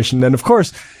preparation. And of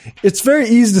course, it's very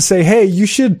easy to say, hey, you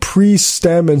should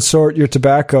pre-stem and sort your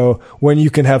tobacco when you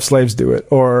can have slaves do it,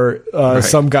 or right.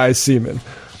 Some guy's semen.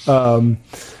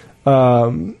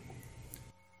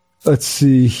 Let's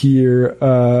see here.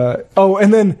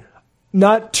 And then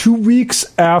not 2 weeks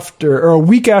after, or a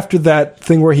week after that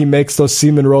thing where he makes those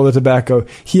seamen roll the tobacco,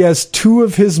 he has 2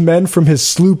 of his men from his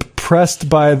sloop pressed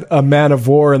by a man of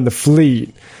war in the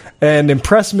fleet. And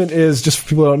impressment is, just for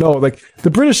people who don't know, like,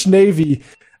 the British Navy,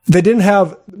 they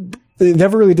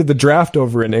never really did the draft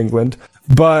over in England,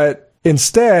 but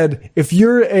instead, if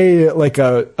you're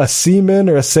a seaman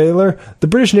or a sailor, the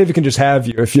British Navy can just have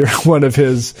you if you're one of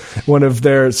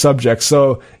their subjects.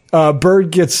 So,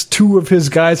 Byrd gets 2 of his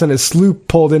guys on his sloop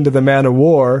pulled into the man of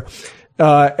war,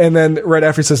 and then right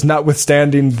after he says,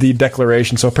 notwithstanding the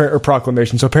declaration, or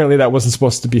proclamation. So apparently that wasn't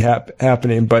supposed to be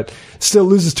happening, but still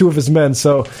loses 2 of his men.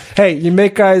 So, hey, you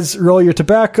make guys roll your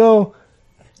tobacco,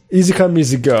 easy come,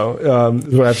 easy go,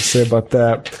 is what I have to say about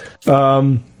that.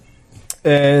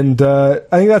 And I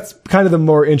think that's kind of the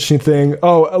more interesting thing.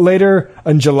 Oh, later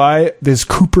in July, there's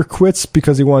Cooper quits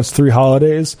because he wants 3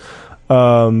 holidays.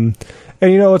 And,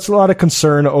 it's a lot of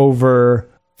concern over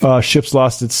ships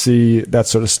lost at sea, that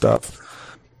sort of stuff.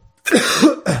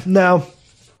 Now,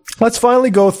 let's finally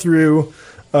go through,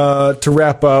 to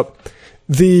wrap up,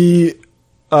 the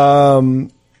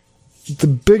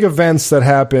big events that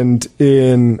happened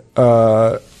in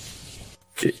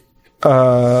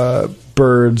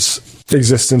Bird's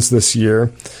existence this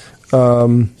year.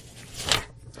 So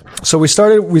we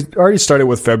already started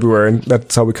with February, and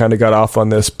that's how we kind of got off on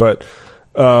this, but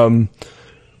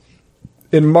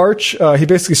in March, he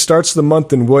basically starts the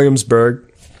month in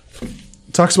Williamsburg,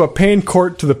 talks about paying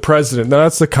court to the president. Now,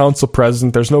 that's the council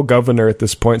president. There's no governor at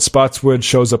this point. Spotswood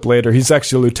shows up later. He's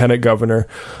actually a lieutenant governor.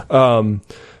 So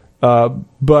now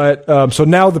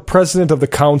the president of the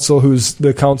council, who's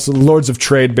the council, Lords of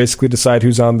Trade, basically decide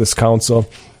who's on this council,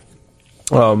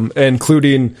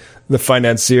 including the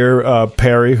financier,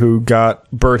 Perry, who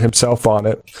got Byrd himself on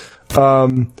it.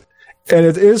 And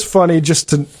it is funny just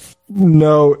to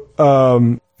note,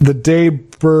 the day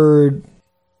Byrd,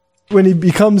 when he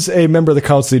becomes a member of the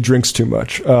council, he drinks too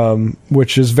much,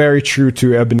 which is very true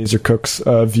to Ebenezer Cook's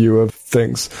view of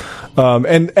things.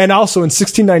 And also in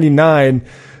 1699,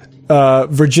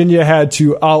 Virginia had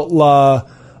to outlaw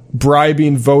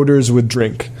bribing voters with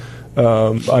drink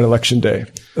on election day.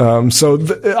 So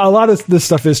a lot of this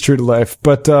stuff is true to life.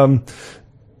 But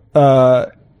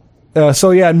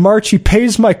in March, he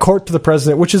pays my court to the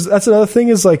president, that's another thing,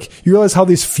 is like, you realize how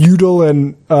these feudal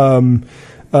and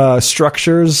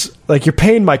structures, like, you're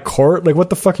paying my court, like, what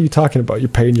the fuck are you talking about? You're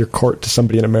paying your court to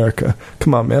somebody in America.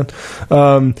 Come on, man.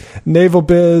 Naval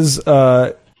biz,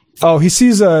 he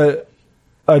sees a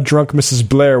drunk Mrs.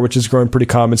 Blair, which is growing pretty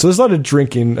common. So there's a lot of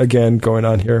drinking again going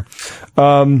on here.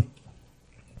 In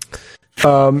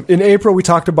April, we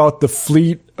talked about the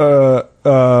fleet.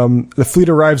 The fleet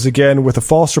arrives again with a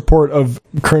false report of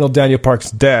Colonel Daniel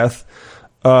Park's death.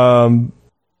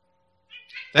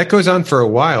 That goes on for a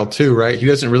while too, right? He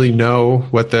doesn't really know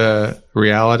what the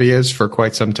reality is for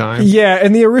quite some time. Yeah,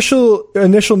 and the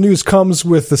initial news comes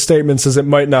with the statement says it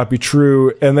might not be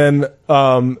true, and then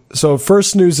so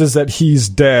first news is that he's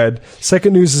dead.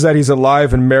 Second news is that he's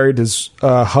alive and married his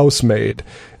housemaid,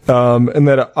 and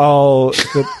that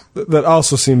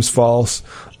also seems false.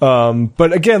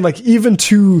 But again, like, even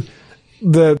to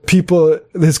the people,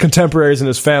 his contemporaries and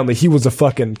his family, he was a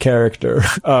fucking character.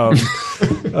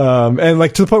 And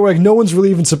like to the point where like no one's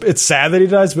really even, it's sad that he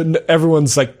dies, but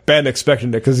everyone's like been expecting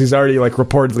it because he's already like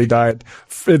reportedly died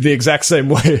the exact same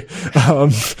way,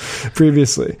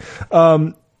 previously.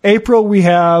 April, we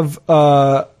have,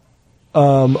 a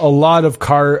lot of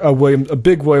a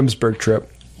big Williamsburg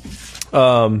trip.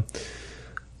 Again,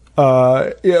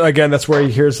 that's where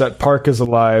he hears that Park is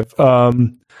alive.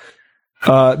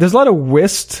 There's a lot of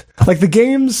whist, like the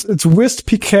games. It's whist,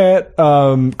 piquet,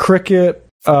 cricket,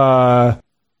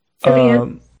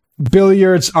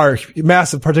 billiards are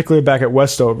massive, particularly back at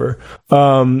Westover.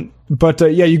 But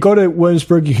you go to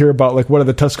Williamsburg, you hear about like what are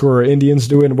the Tuscarora Indians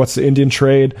doing? What's the Indian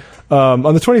trade? On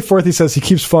the 24th, he says he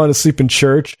keeps falling asleep in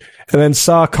church, and then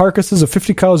saw carcasses of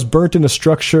 50 cows burnt in a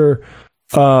structure,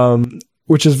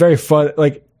 which is very fun.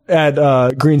 Like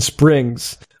at Green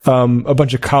Springs. A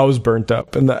bunch of cows burnt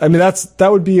up. And I mean,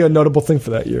 that would be a notable thing for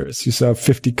that year is you saw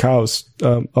 50 cows,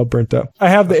 all burnt up. I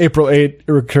have the April 8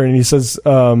 recurring. He says,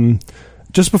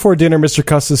 just before dinner, Mr.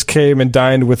 Custis came and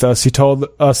dined with us. He told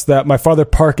us that my father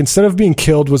Park, instead of being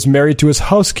killed, was married to his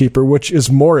housekeeper, which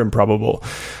is more improbable.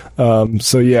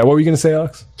 So yeah, what were you going to say,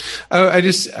 Alex? Oh, I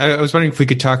was wondering if we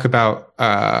could talk about,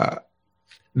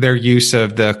 their use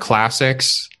of the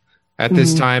classics at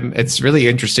this time. It's really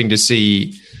interesting to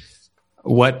see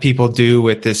what people do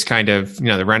with this kind of,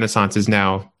 the Renaissance is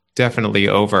now definitely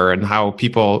over, and how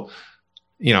people,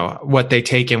 what they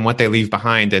take and what they leave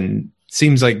behind. And it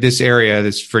seems like this area,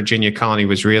 this Virginia colony,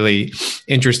 was really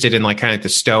interested in like kind of the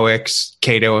Stoics,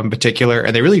 Cato in particular,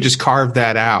 and they really just carved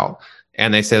that out.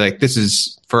 And they say like, this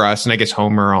is for us. And I guess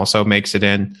Homer also makes it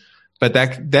in. But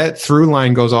that through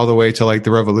line goes all the way to like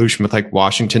the Revolution, with like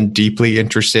Washington deeply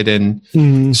interested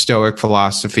in Stoic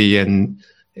philosophy, and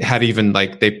had even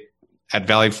like they at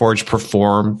Valley Forge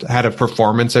had a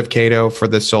performance of Cato for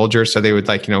the soldiers. So they would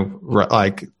like,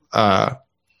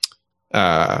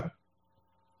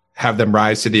 have them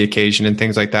rise to the occasion and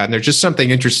things like that. And there's just something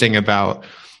interesting about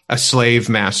a slave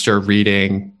master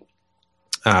reading,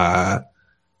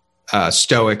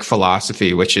 Stoic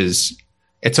philosophy, which is,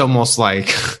 it's almost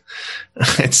like,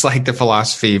 it's like the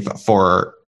philosophy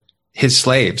for his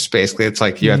slaves. Basically, it's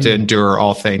like you have to endure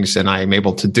all things, and I am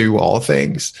able to do all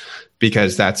things,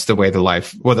 because that's the way the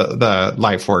life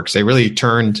works. They really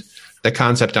turned the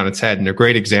concept on its head, and a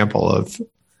great example of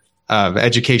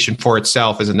education for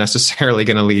itself isn't necessarily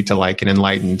going to lead to like an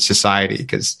enlightened society,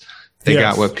 because they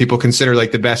got what people consider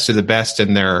like the best of the best,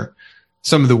 and they're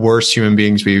some of the worst human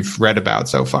beings we've read about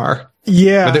so far.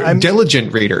 Yeah, but they're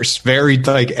diligent readers, very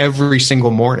like every single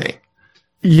morning.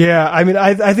 Yeah, I mean,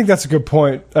 I think that's a good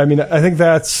point. I mean, I think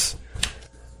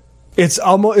it's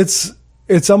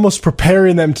almost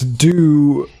preparing them to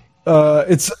do.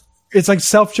 It's like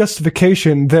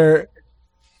self-justification. And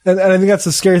I think that's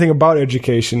the scary thing about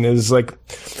education is like,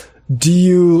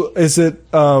 is it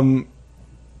like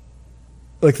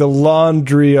the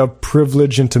laundry of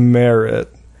privilege into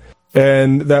merit,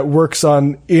 and that works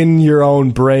on in your own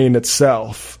brain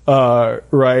itself,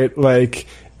 right? Like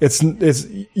it's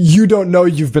you don't know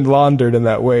you've been laundered in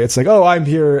that way. It's like, oh, I'm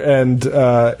here, and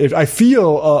if I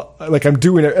feel like I'm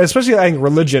doing it, especially I think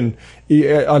religion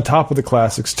on top of the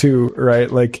classics too,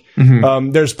 right? Like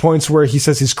there's points where he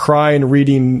says he's crying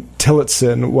reading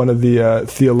Tillotson, one of the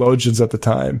theologians at the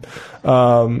time,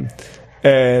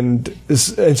 and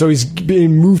so he's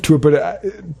being moved to it, but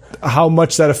how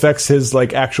much that affects his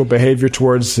like actual behavior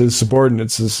towards his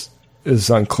subordinates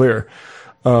is unclear.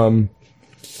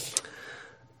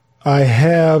 I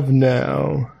have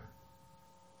now.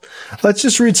 Let's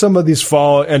just read some of these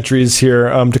fall entries here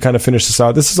to kind of finish this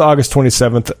out. This is August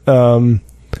 27th.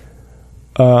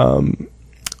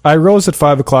 I rose at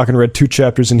 5 o'clock and read 2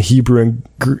 chapters in Hebrew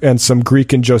and some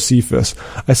Greek in Josephus.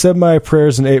 I said my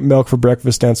prayers and ate milk for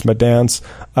breakfast, danced my dance.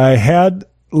 I had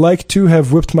like to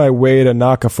have whipped my way at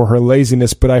Anaka for her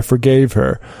laziness, but I forgave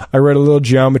her. I read a little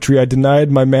geometry. I denied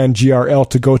my man GRL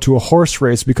to go to a horse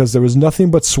race because there was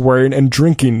nothing but swearing and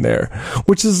drinking there,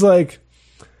 which is like,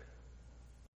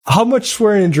 how much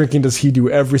swearing and drinking does he do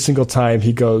every single time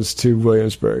he goes to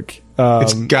Williamsburg?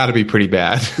 It's got to be pretty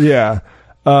bad. Yeah.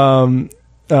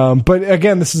 But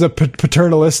again, this is a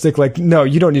paternalistic, like, no,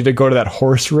 you don't need to go to that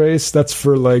horse race. That's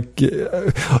for like,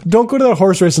 don't go to that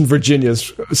horse race in Virginia.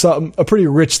 It's a pretty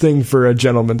rich thing for a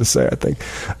gentleman to say, I think.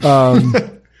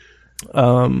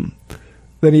 Then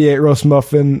he ate roast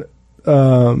muffin,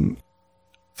 for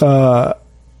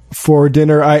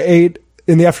dinner.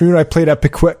 In the afternoon, I played at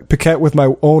piquet with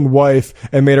my own wife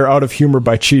and made her out of humor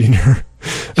by cheating her.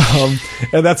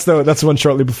 And that's the one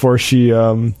shortly before she,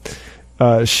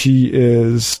 she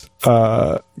gives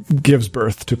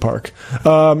birth to Park.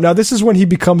 Now, this is when he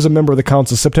becomes a member of the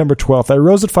council, September 12th. I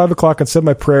rose at 5 o'clock and said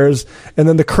my prayers, and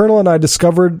then the colonel and I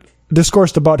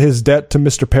discoursed about his debt to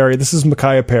Mr. Perry. This is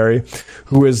Micaiah Perry,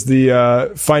 who is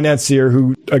the financier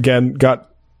who, again, got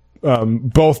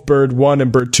both Bird 1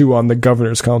 and Bird 2 on the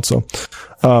governor's council.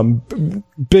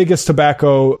 Biggest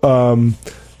tobacco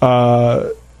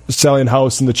selling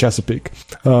house in the Chesapeake,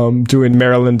 doing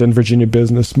Maryland and Virginia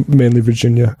business, mainly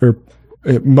Virginia, or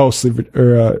mostly,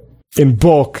 or in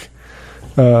bulk,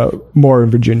 more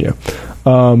in Virginia.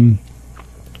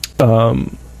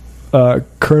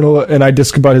 Colonel and I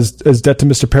discussed about his debt to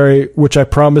Mr. Perry, which I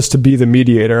promised to be the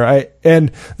mediator.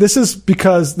 And this is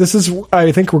because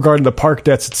I think regarding the Park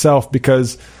debts itself,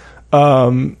 because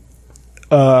a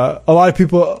lot of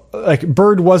people, like,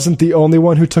 Bird wasn't the only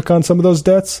one who took on some of those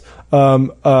debts.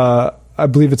 I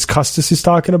believe it's Custis he's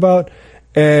talking about,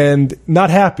 and not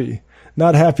happy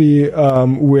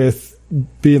with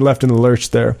being left in the lurch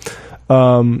there.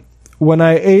 When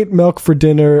I ate milk for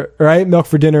dinner,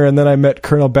 and then I met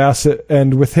Colonel Bassett,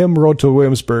 and with him rode to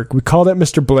Williamsburg. We called at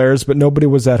Mr. Blair's, but nobody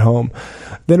was at home.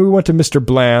 Then we went to Mr.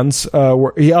 Bland's,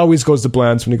 where he always goes to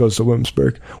Bland's when he goes to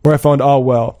Williamsburg, where I found all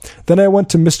well. Then I went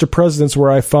to Mr. President's, where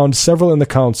I found several in the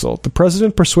council. The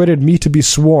president persuaded me to be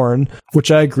sworn, which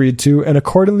I agreed to, and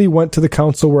accordingly went to the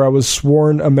council, where I was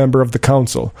sworn a member of the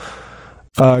council.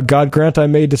 God grant I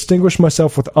may distinguish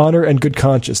myself with honor and good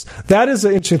conscience. That is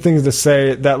an interesting thing to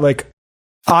say, that, like,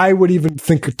 I would even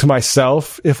think to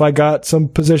myself if I got some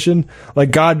position,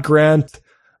 like, God grant,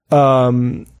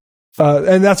 and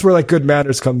that's where, like, good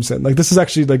manners comes in. Like, this is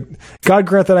actually, like, God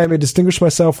grant that I may distinguish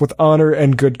myself with honor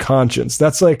and good conscience.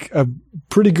 That's, like, a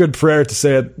pretty good prayer to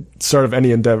say at sort of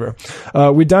any endeavor.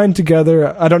 We dined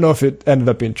together. I don't know if it ended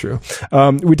up being true.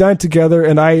 We dined together,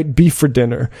 and I ate beef for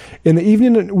dinner. In the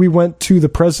evening, we went to the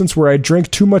president's, where I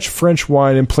drank too much French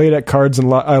wine and played at cards,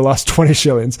 and I lost 20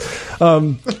 shillings. I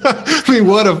mean,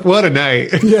 what a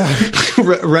night. Yeah.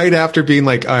 Right after being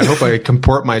like, I hope I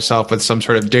comport myself with some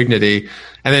sort of dignity,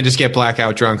 and then just get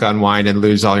blackout drunk on wine and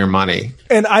lose all your money.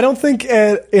 And I don't think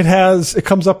it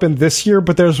comes up in this year,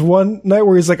 but there's one night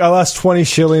where he's like, I lost 20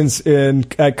 shillings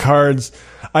at cards.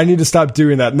 I need to stop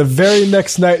doing that. And the very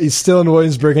next night, he's still in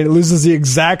Williamsburg, and he loses the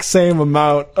exact same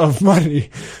amount of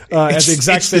money at the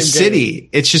exact same game. It's the city.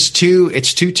 It's just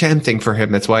too tempting for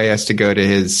him. That's why he has to go to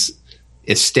his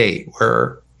estate,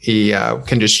 where he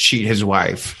can just cheat his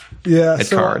wife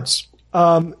at cards.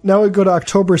 Now we go to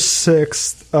October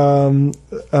 6th,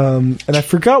 and I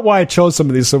forgot why I chose some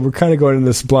of these, so we're kind of going in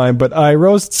this blind, but I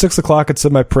rose at 6 o'clock and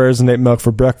said my prayers and ate milk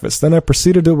for breakfast. Then I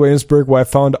proceeded to Williamsburg, where I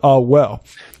found all well.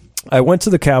 I went to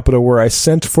the Capitol, where I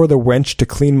sent for the wench to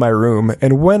clean my room,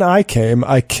 and when I came,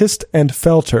 I kissed and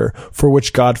felt her, for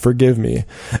which God forgive me.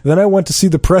 Then I went to see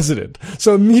the president.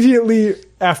 So immediately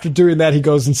after doing that, he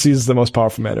goes and sees the most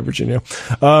powerful man in Virginia,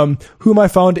 whom I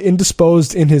found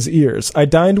indisposed in his ears. I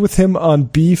dined with him on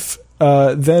beef.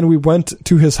 Then we went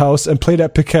to his house and played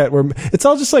at piquet, where it's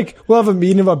all just like, we'll have a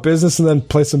meeting about business and then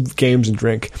play some games and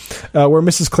drink, where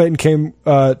Mrs. Clayton came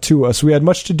to us. We had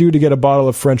much to do to get a bottle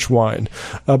of French wine.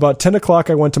 About 10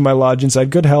 o'clock, I went to my lodgings. I had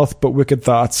good health, but wicked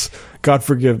thoughts. God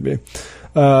forgive me.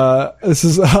 This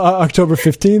is October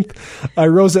 15th. I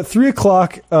rose at 3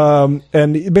 o'clock,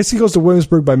 and he basically goes to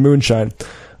Williamsburg by moonshine.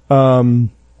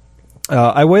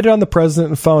 I waited on the president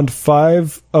and found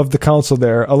 5 of the council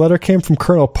there. A letter came from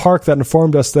Colonel Park that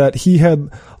informed us that he had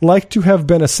like to have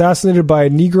been assassinated by a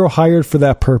Negro hired for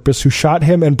that purpose, who shot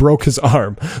him and broke his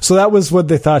arm. So that was what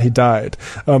they thought he died.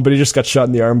 But he just got shot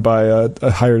in the arm by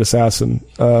a hired assassin.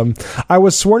 I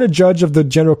was sworn a judge of the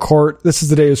general court. This is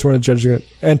the day he was sworn a judge,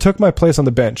 and took my place on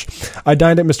the bench. I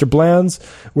dined at Mr. Bland's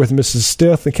with Mrs.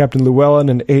 Stith and Captain Llewellyn,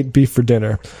 and ate beef for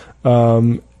dinner.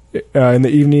 In the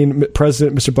evening,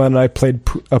 President Mr. Bland and I played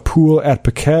a pool at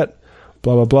Piquet,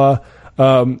 blah, blah, blah.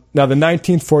 Now, the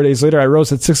 19th, 4 days later, I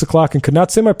rose at 6 o'clock and could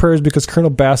not say my prayers because Colonel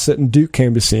Bassett and Duke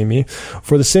came to see me.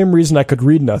 For the same reason, I could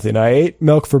read nothing. I ate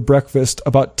milk for breakfast.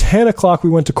 About 10 o'clock, we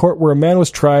went to court, where a man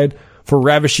was tried for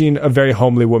ravishing a very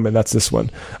homely woman. That's this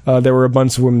one. There were a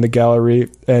bunch of women in the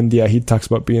gallery, and yeah, he talks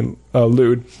about being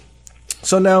lewd.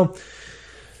 So now,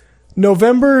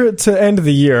 November to end of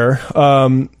the year,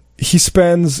 he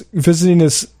spends visiting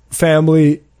his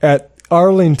family at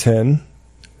Arlington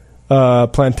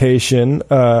Plantation,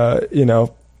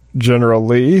 General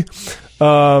Lee, with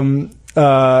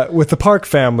the Park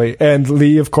family. And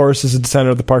Lee, of course, is a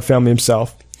descendant of the Park family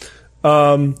himself.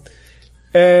 And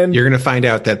you're going to find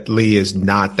out that Lee is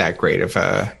not that great of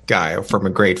a guy from a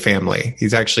great family.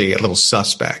 He's actually a little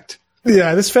suspect.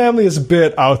 Yeah, this family is a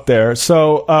bit out there.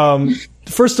 So,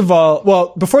 first of all,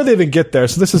 well, before they even get there,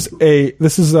 so this is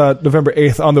November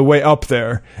 8th on the way up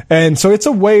there. And so it's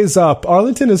a ways up.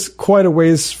 Arlington is quite a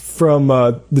ways from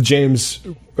the James,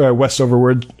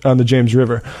 Westoverward on the James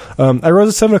River. I rose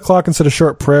at 7 o'clock and said a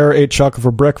short prayer, ate chocolate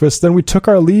for breakfast. Then we took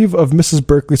our leave of Mrs.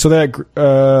 Berkeley. So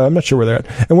I'm not sure where they're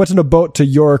at. And went in a boat to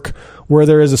York, where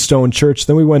there is a stone church.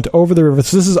 Then we went over the river.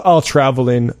 So this is all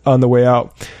traveling on the way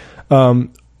out.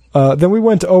 Then we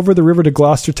went over the river to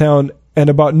Gloucestertown, and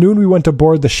about noon we went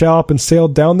aboard the shallop and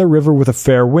sailed down the river with a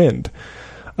fair wind.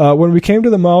 When we came to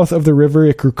the mouth of the river,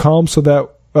 it grew calm so that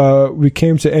we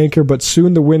came to anchor, but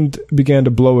soon the wind began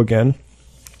to blow again.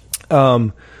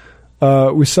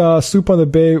 We saw a sloop on the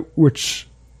bay,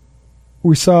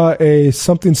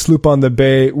 something sloop on the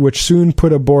bay, which soon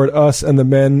put aboard us, and the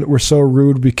men were so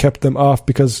rude we kept them off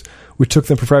because we took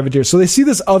them for privateers. So they see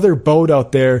this other boat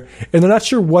out there, and they're not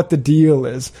sure what the deal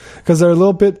is because they're a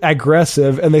little bit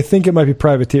aggressive, and they think it might be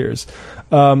privateers.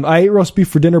 I ate roast beef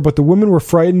for dinner, but the women were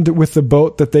frightened with the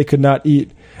boat that they could not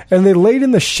eat, and they laid in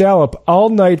the shallop all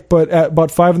night. But at about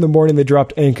 5 a.m, they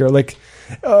dropped anchor. Like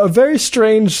very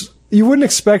strange. You wouldn't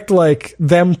expect like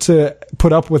them to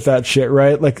put up with that shit,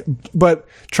 right? Like, but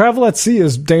travel at sea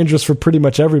is dangerous for pretty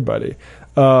much everybody.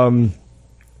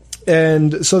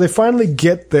 And so they finally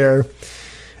get there,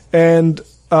 and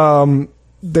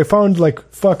they found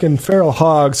like fucking feral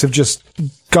hogs have just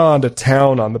gone to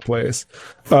town on the place.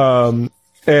 And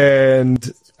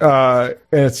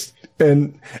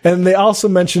they also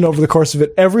mention over the course of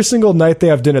it, every single night they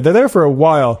have dinner. They're there for a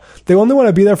while. They only want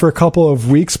to be there for a couple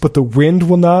of weeks, but the wind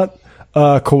will not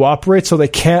cooperate, so they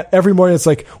can't. Every morning it's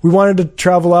like, we wanted to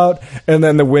travel out, and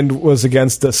then the wind was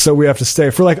against us, so we have to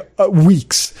stay for like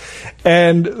weeks.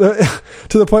 And to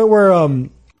the point where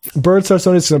Bird starts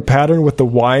noticing a pattern with the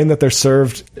wine that they're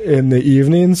served in the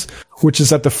evenings, which is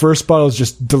that the first bottle is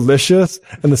just delicious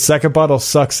and the second bottle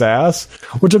sucks ass,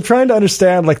 which I'm trying to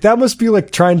understand. Like, that must be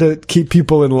like trying to keep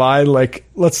people in line. Like,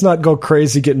 let's not go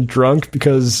crazy getting drunk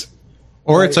because...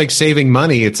 Or it's like saving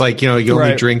money. It's like, you only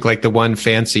Right. drink like the one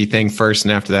fancy thing first,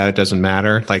 and after that, it doesn't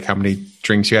matter like how many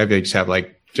drinks you have. You just have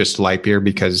like just light beer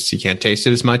because you can't taste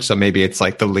it as much. So maybe it's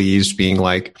like the Lees being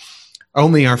like,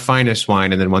 only our finest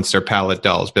wine, and then once their palate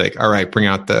dulls, be like, all right, bring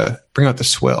out the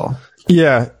swill.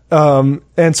 Yeah.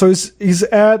 And so he's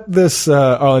at this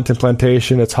Arlington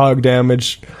plantation. It's hog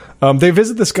damaged. They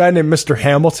visit this guy named Mr.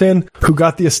 Hamilton, who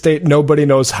got the estate nobody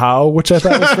knows how, which I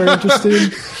thought was very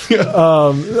interesting.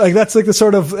 Like, that's like the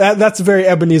sort of, that's a very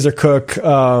Ebenezer Cook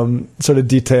sort of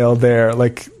detail there.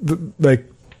 Like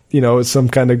some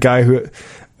kind of guy who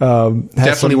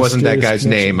definitely wasn't that guy's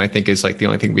name. I think is like the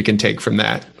only thing we can take from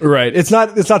that. Right. It's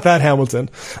not that Hamilton.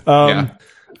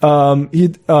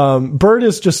 Bird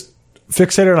is just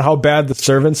fixated on how bad the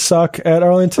servants suck at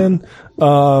Arlington.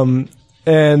 And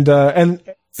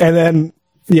then,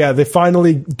 they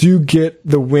finally do get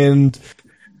the wind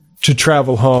to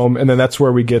travel home, and then that's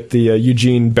where we get the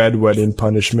Eugene bedwetting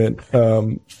punishment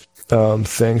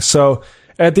thing. So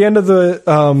at the end of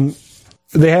the,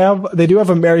 they do have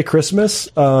a Merry Christmas,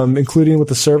 including with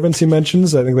the servants he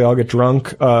mentions. I think they all get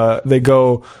drunk. They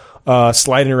go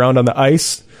sliding around on the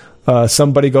ice.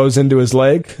 Somebody goes into his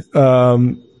leg,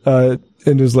 which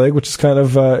is kind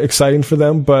of exciting for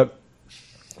them. But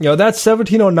that's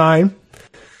 1709.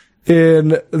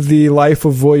 In the life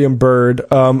of William Byrd.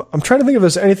 I'm trying to think if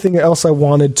there's anything else I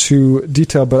wanted to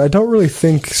detail, but I don't really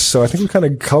think so. I think we kind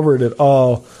of covered it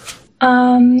all.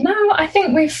 No, I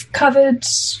think we've covered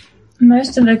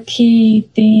most of the key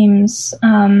themes.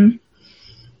 I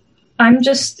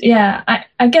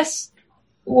guess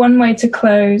one way to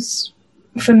close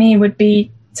for me would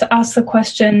be to ask the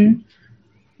question,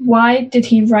 why did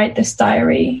he write this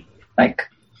diary? Like,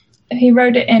 he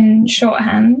wrote it in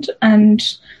shorthand, and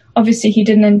obviously he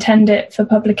didn't intend it for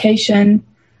publication,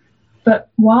 but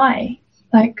why?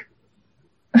 Like,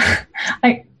 do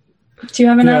you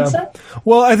have an answer?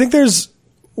 Well, I think there's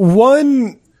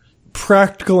one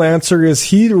practical answer is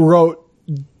he wrote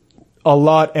a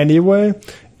lot anyway.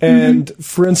 And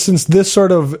for instance, this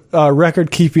sort of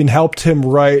record keeping helped him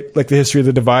write like the history of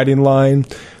the dividing line.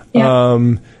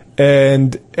 Yeah.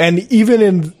 And even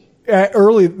in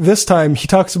early this time, he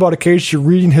talks about occasionally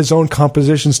reading his own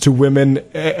compositions to women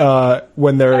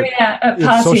when they're at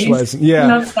parties. Socializing. Yeah,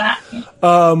 love that.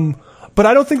 But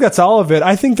I don't think that's all of it.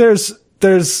 I think I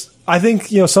think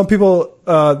some people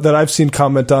that I've seen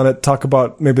comment on it talk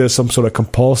about maybe there's some sort of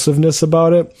compulsiveness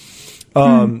about it,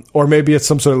 or maybe it's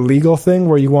some sort of legal thing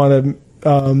where you want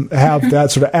to have that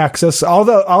sort of access. All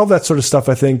that sort of stuff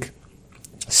I think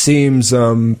seems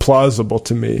plausible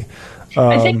to me.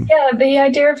 I think, the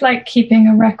idea of like keeping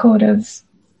a record of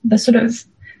the sort of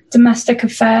domestic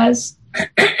affairs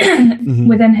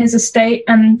within his estate.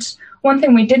 And one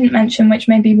thing we didn't mention, which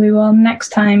maybe we will next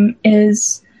time,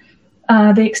 is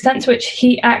the extent to which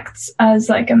he acts as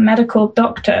like a medical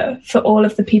doctor for all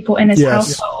of the people in his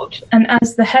household. And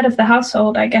as the head of the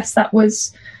household, I guess that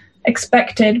was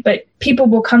expected, but people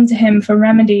will come to him for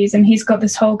remedies, and he's got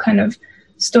this whole kind of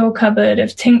store cupboard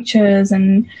of tinctures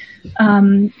and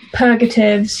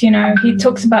purgatives. You know, he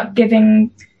talks about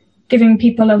giving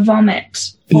people a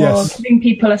vomit or giving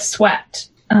people a sweat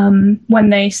when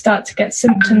they start to get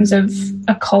symptoms of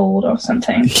a cold or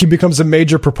something. He becomes a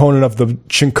major proponent of the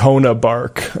cinchona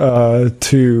bark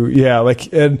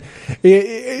and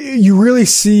you really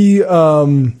see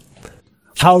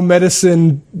how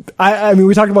medicine, I mean,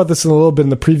 we talked about this in a little bit in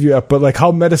the preview app, but like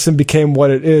how medicine became what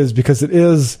it is, because it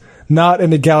is not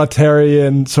an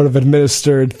egalitarian sort of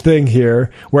administered thing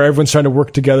here where everyone's trying to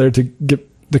work together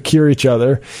to cure each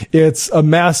other. It's a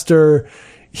master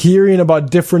hearing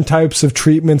about different types of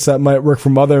treatments that might work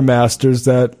from other masters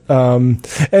that,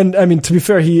 and I mean, to be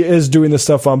fair, he is doing this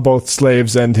stuff on both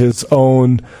slaves and his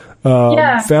own,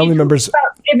 family members.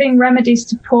 About giving remedies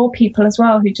to poor people as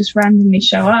well, who just randomly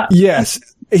show up. Yes.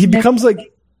 He becomes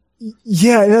like,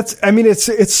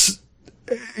 it's,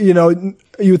 you know,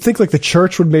 you would think like the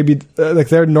church would maybe, like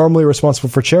they're normally responsible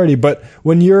for charity, but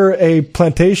when you're a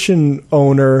plantation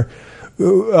owner,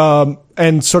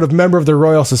 and sort of member of the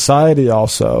Royal Society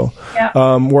also,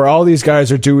 where all these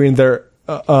guys are doing their,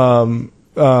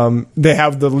 they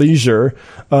have the leisure,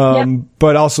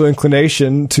 but also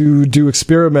inclination to do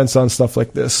experiments on stuff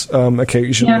like this,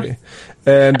 occasionally.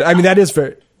 And I mean, that is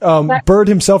very, Byrd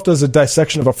himself does a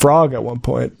dissection of a frog at one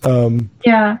point.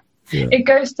 It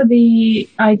goes to the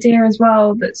idea as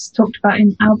well that's talked about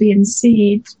in Albion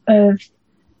Seed of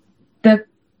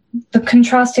the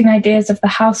contrasting ideas of the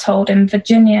household in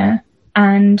Virginia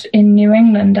and in New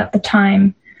England at the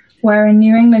time, where in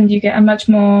New England you get a much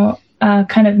more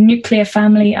kind of nuclear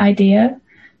family idea,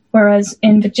 whereas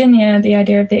in Virginia the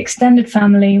idea of the extended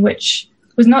family, which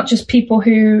was not just people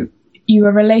who you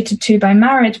were related to by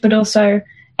marriage, but also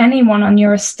anyone on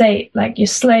your estate, like your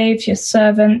slaves, your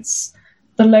servants,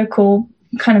 the local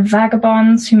kind of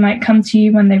vagabonds who might come to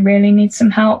you when they really need some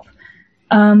help.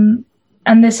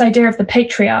 And this idea of the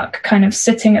patriarch kind of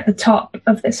sitting at the top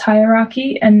of this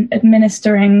hierarchy and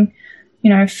administering, you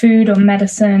know, food or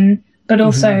medicine, but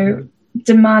also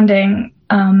demanding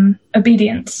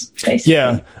obedience, basically.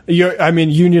 Yeah. I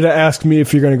mean, you need to ask me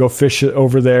if you're going to go fish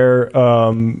over there.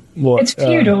 It's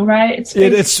feudal, right? It's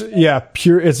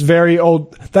pure. It's very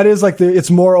old. That is like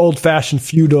it's more old fashioned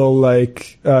feudal,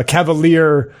 like,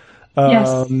 cavalier,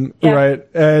 right.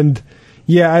 And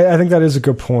I think that is a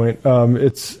good point.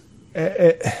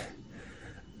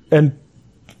 And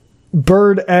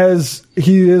Byrd, as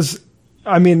he is,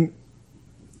 I mean,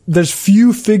 there's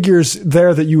few figures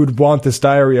there that you would want this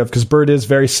diary of, because Byrd is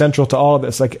very central to all of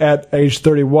this. Like at age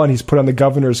 31, he's put on the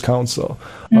governor's council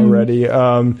already,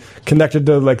 connected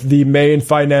to like the main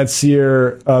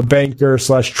financier, banker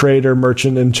 / trader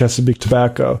merchant in Chesapeake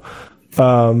Tobacco.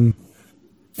 And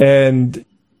and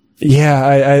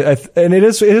it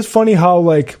is funny how,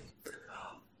 like,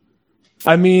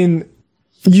 I mean,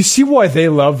 you see why they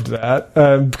loved that,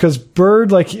 because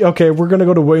Byrd, like, okay, we're going to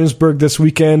go to Williamsburg this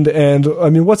weekend, and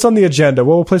I mean, what's on the agenda?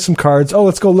 Well, we'll play some cards. Oh,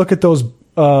 let's go look at those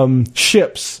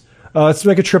ships. Let's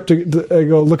make a trip to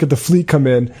go look at the fleet come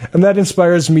in, and that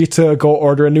inspires me to go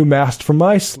order a new mast for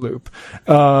my sloop.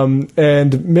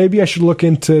 And maybe I should look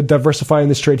into diversifying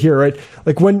this trade here, right?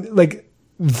 Like when, like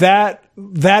that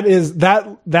is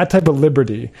that type of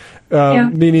liberty,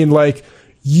 meaning like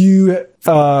you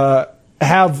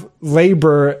have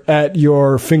labor at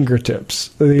your fingertips,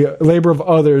 the labor of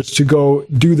others to go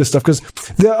do this stuff. Because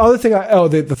the other thing,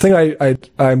 the thing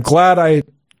I'm glad I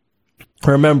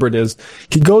remembered is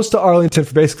he goes to Arlington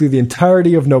for basically the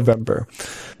entirety of November.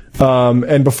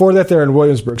 And before that, they're in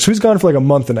Williamsburg. So he's gone for like a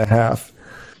month and a half.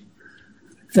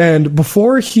 And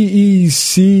before he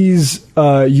sees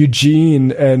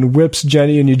Eugene and whips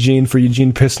Jenny and Eugene for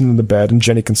Eugene pissing in the bed and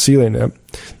Jenny concealing it,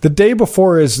 the day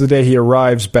before is the day he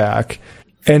arrives back,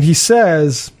 and he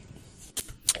says,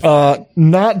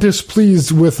 not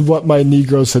displeased with what my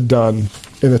Negroes had done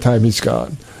in the time he's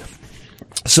gone.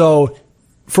 So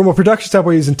from a production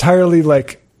standpoint, he's entirely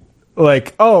like,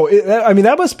 I mean,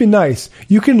 that must be nice.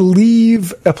 You can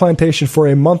leave a plantation for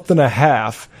a month and a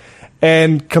half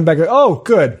and come back like, oh,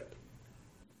 good.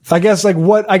 I guess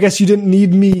you didn't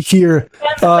need me here.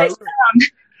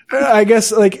 I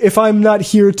guess, like, if I'm not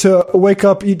here to wake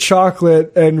up, eat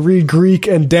chocolate, and read Greek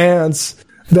and dance,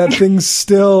 that things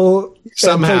still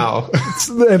somehow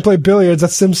and play billiards, that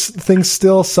things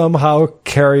still somehow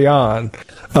carry on.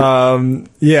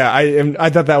 I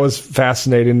thought that was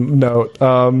fascinating note.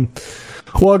 Well,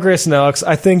 Grace and Alex,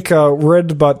 I think we're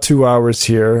at about 2 hours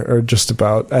here, or just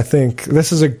about. I think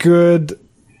this is a good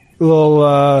little,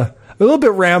 a little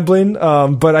bit rambling,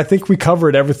 but I think we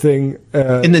covered everything.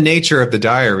 In the nature of the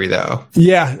diary, though.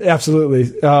 Yeah,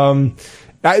 absolutely. I mean,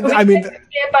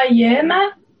 year by year,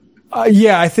 Matt.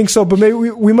 Yeah, I think so. But maybe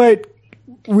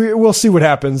we'll see what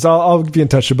happens. I'll be in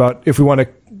touch about if we want to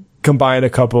combine a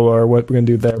couple or what we're gonna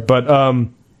do there. But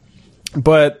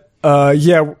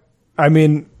yeah, I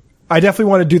mean, I definitely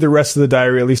want to do the rest of the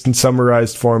diary, at least in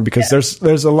summarized form, because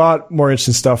there's a lot more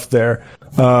interesting stuff there.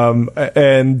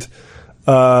 And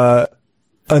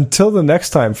until the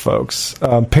next time, folks,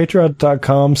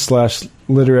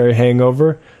 patreon.com/literary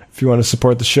hangover if you want to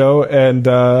support the show. And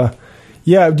do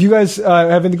you guys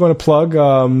have anything you want to plug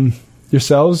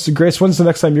yourselves? Grace, when's the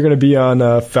next time you're going to be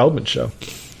on Feldman Show?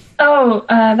 Oh,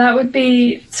 that would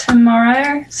be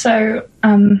tomorrow. So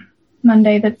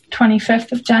Monday, the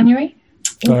 25th of January.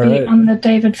 We'll be on the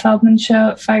David Feldman Show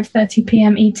at 5:30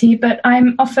 p.m. ET. But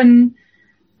I'm often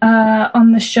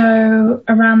on the show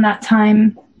around that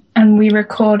time, and we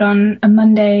record on a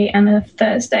Monday and a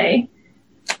Thursday.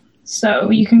 So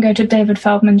you can go to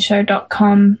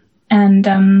davidfeldmanshow.com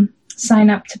and sign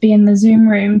up to be in the Zoom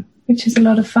room, which is a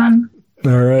lot of fun.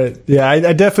 All right. Yeah,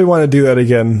 I definitely want to do that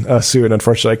again soon.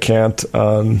 Unfortunately, I can't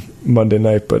on Monday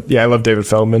night. But yeah, I love David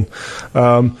Feldman.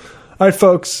 All right,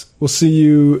 folks. We'll see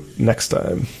you next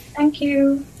time. Thank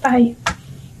you. Bye.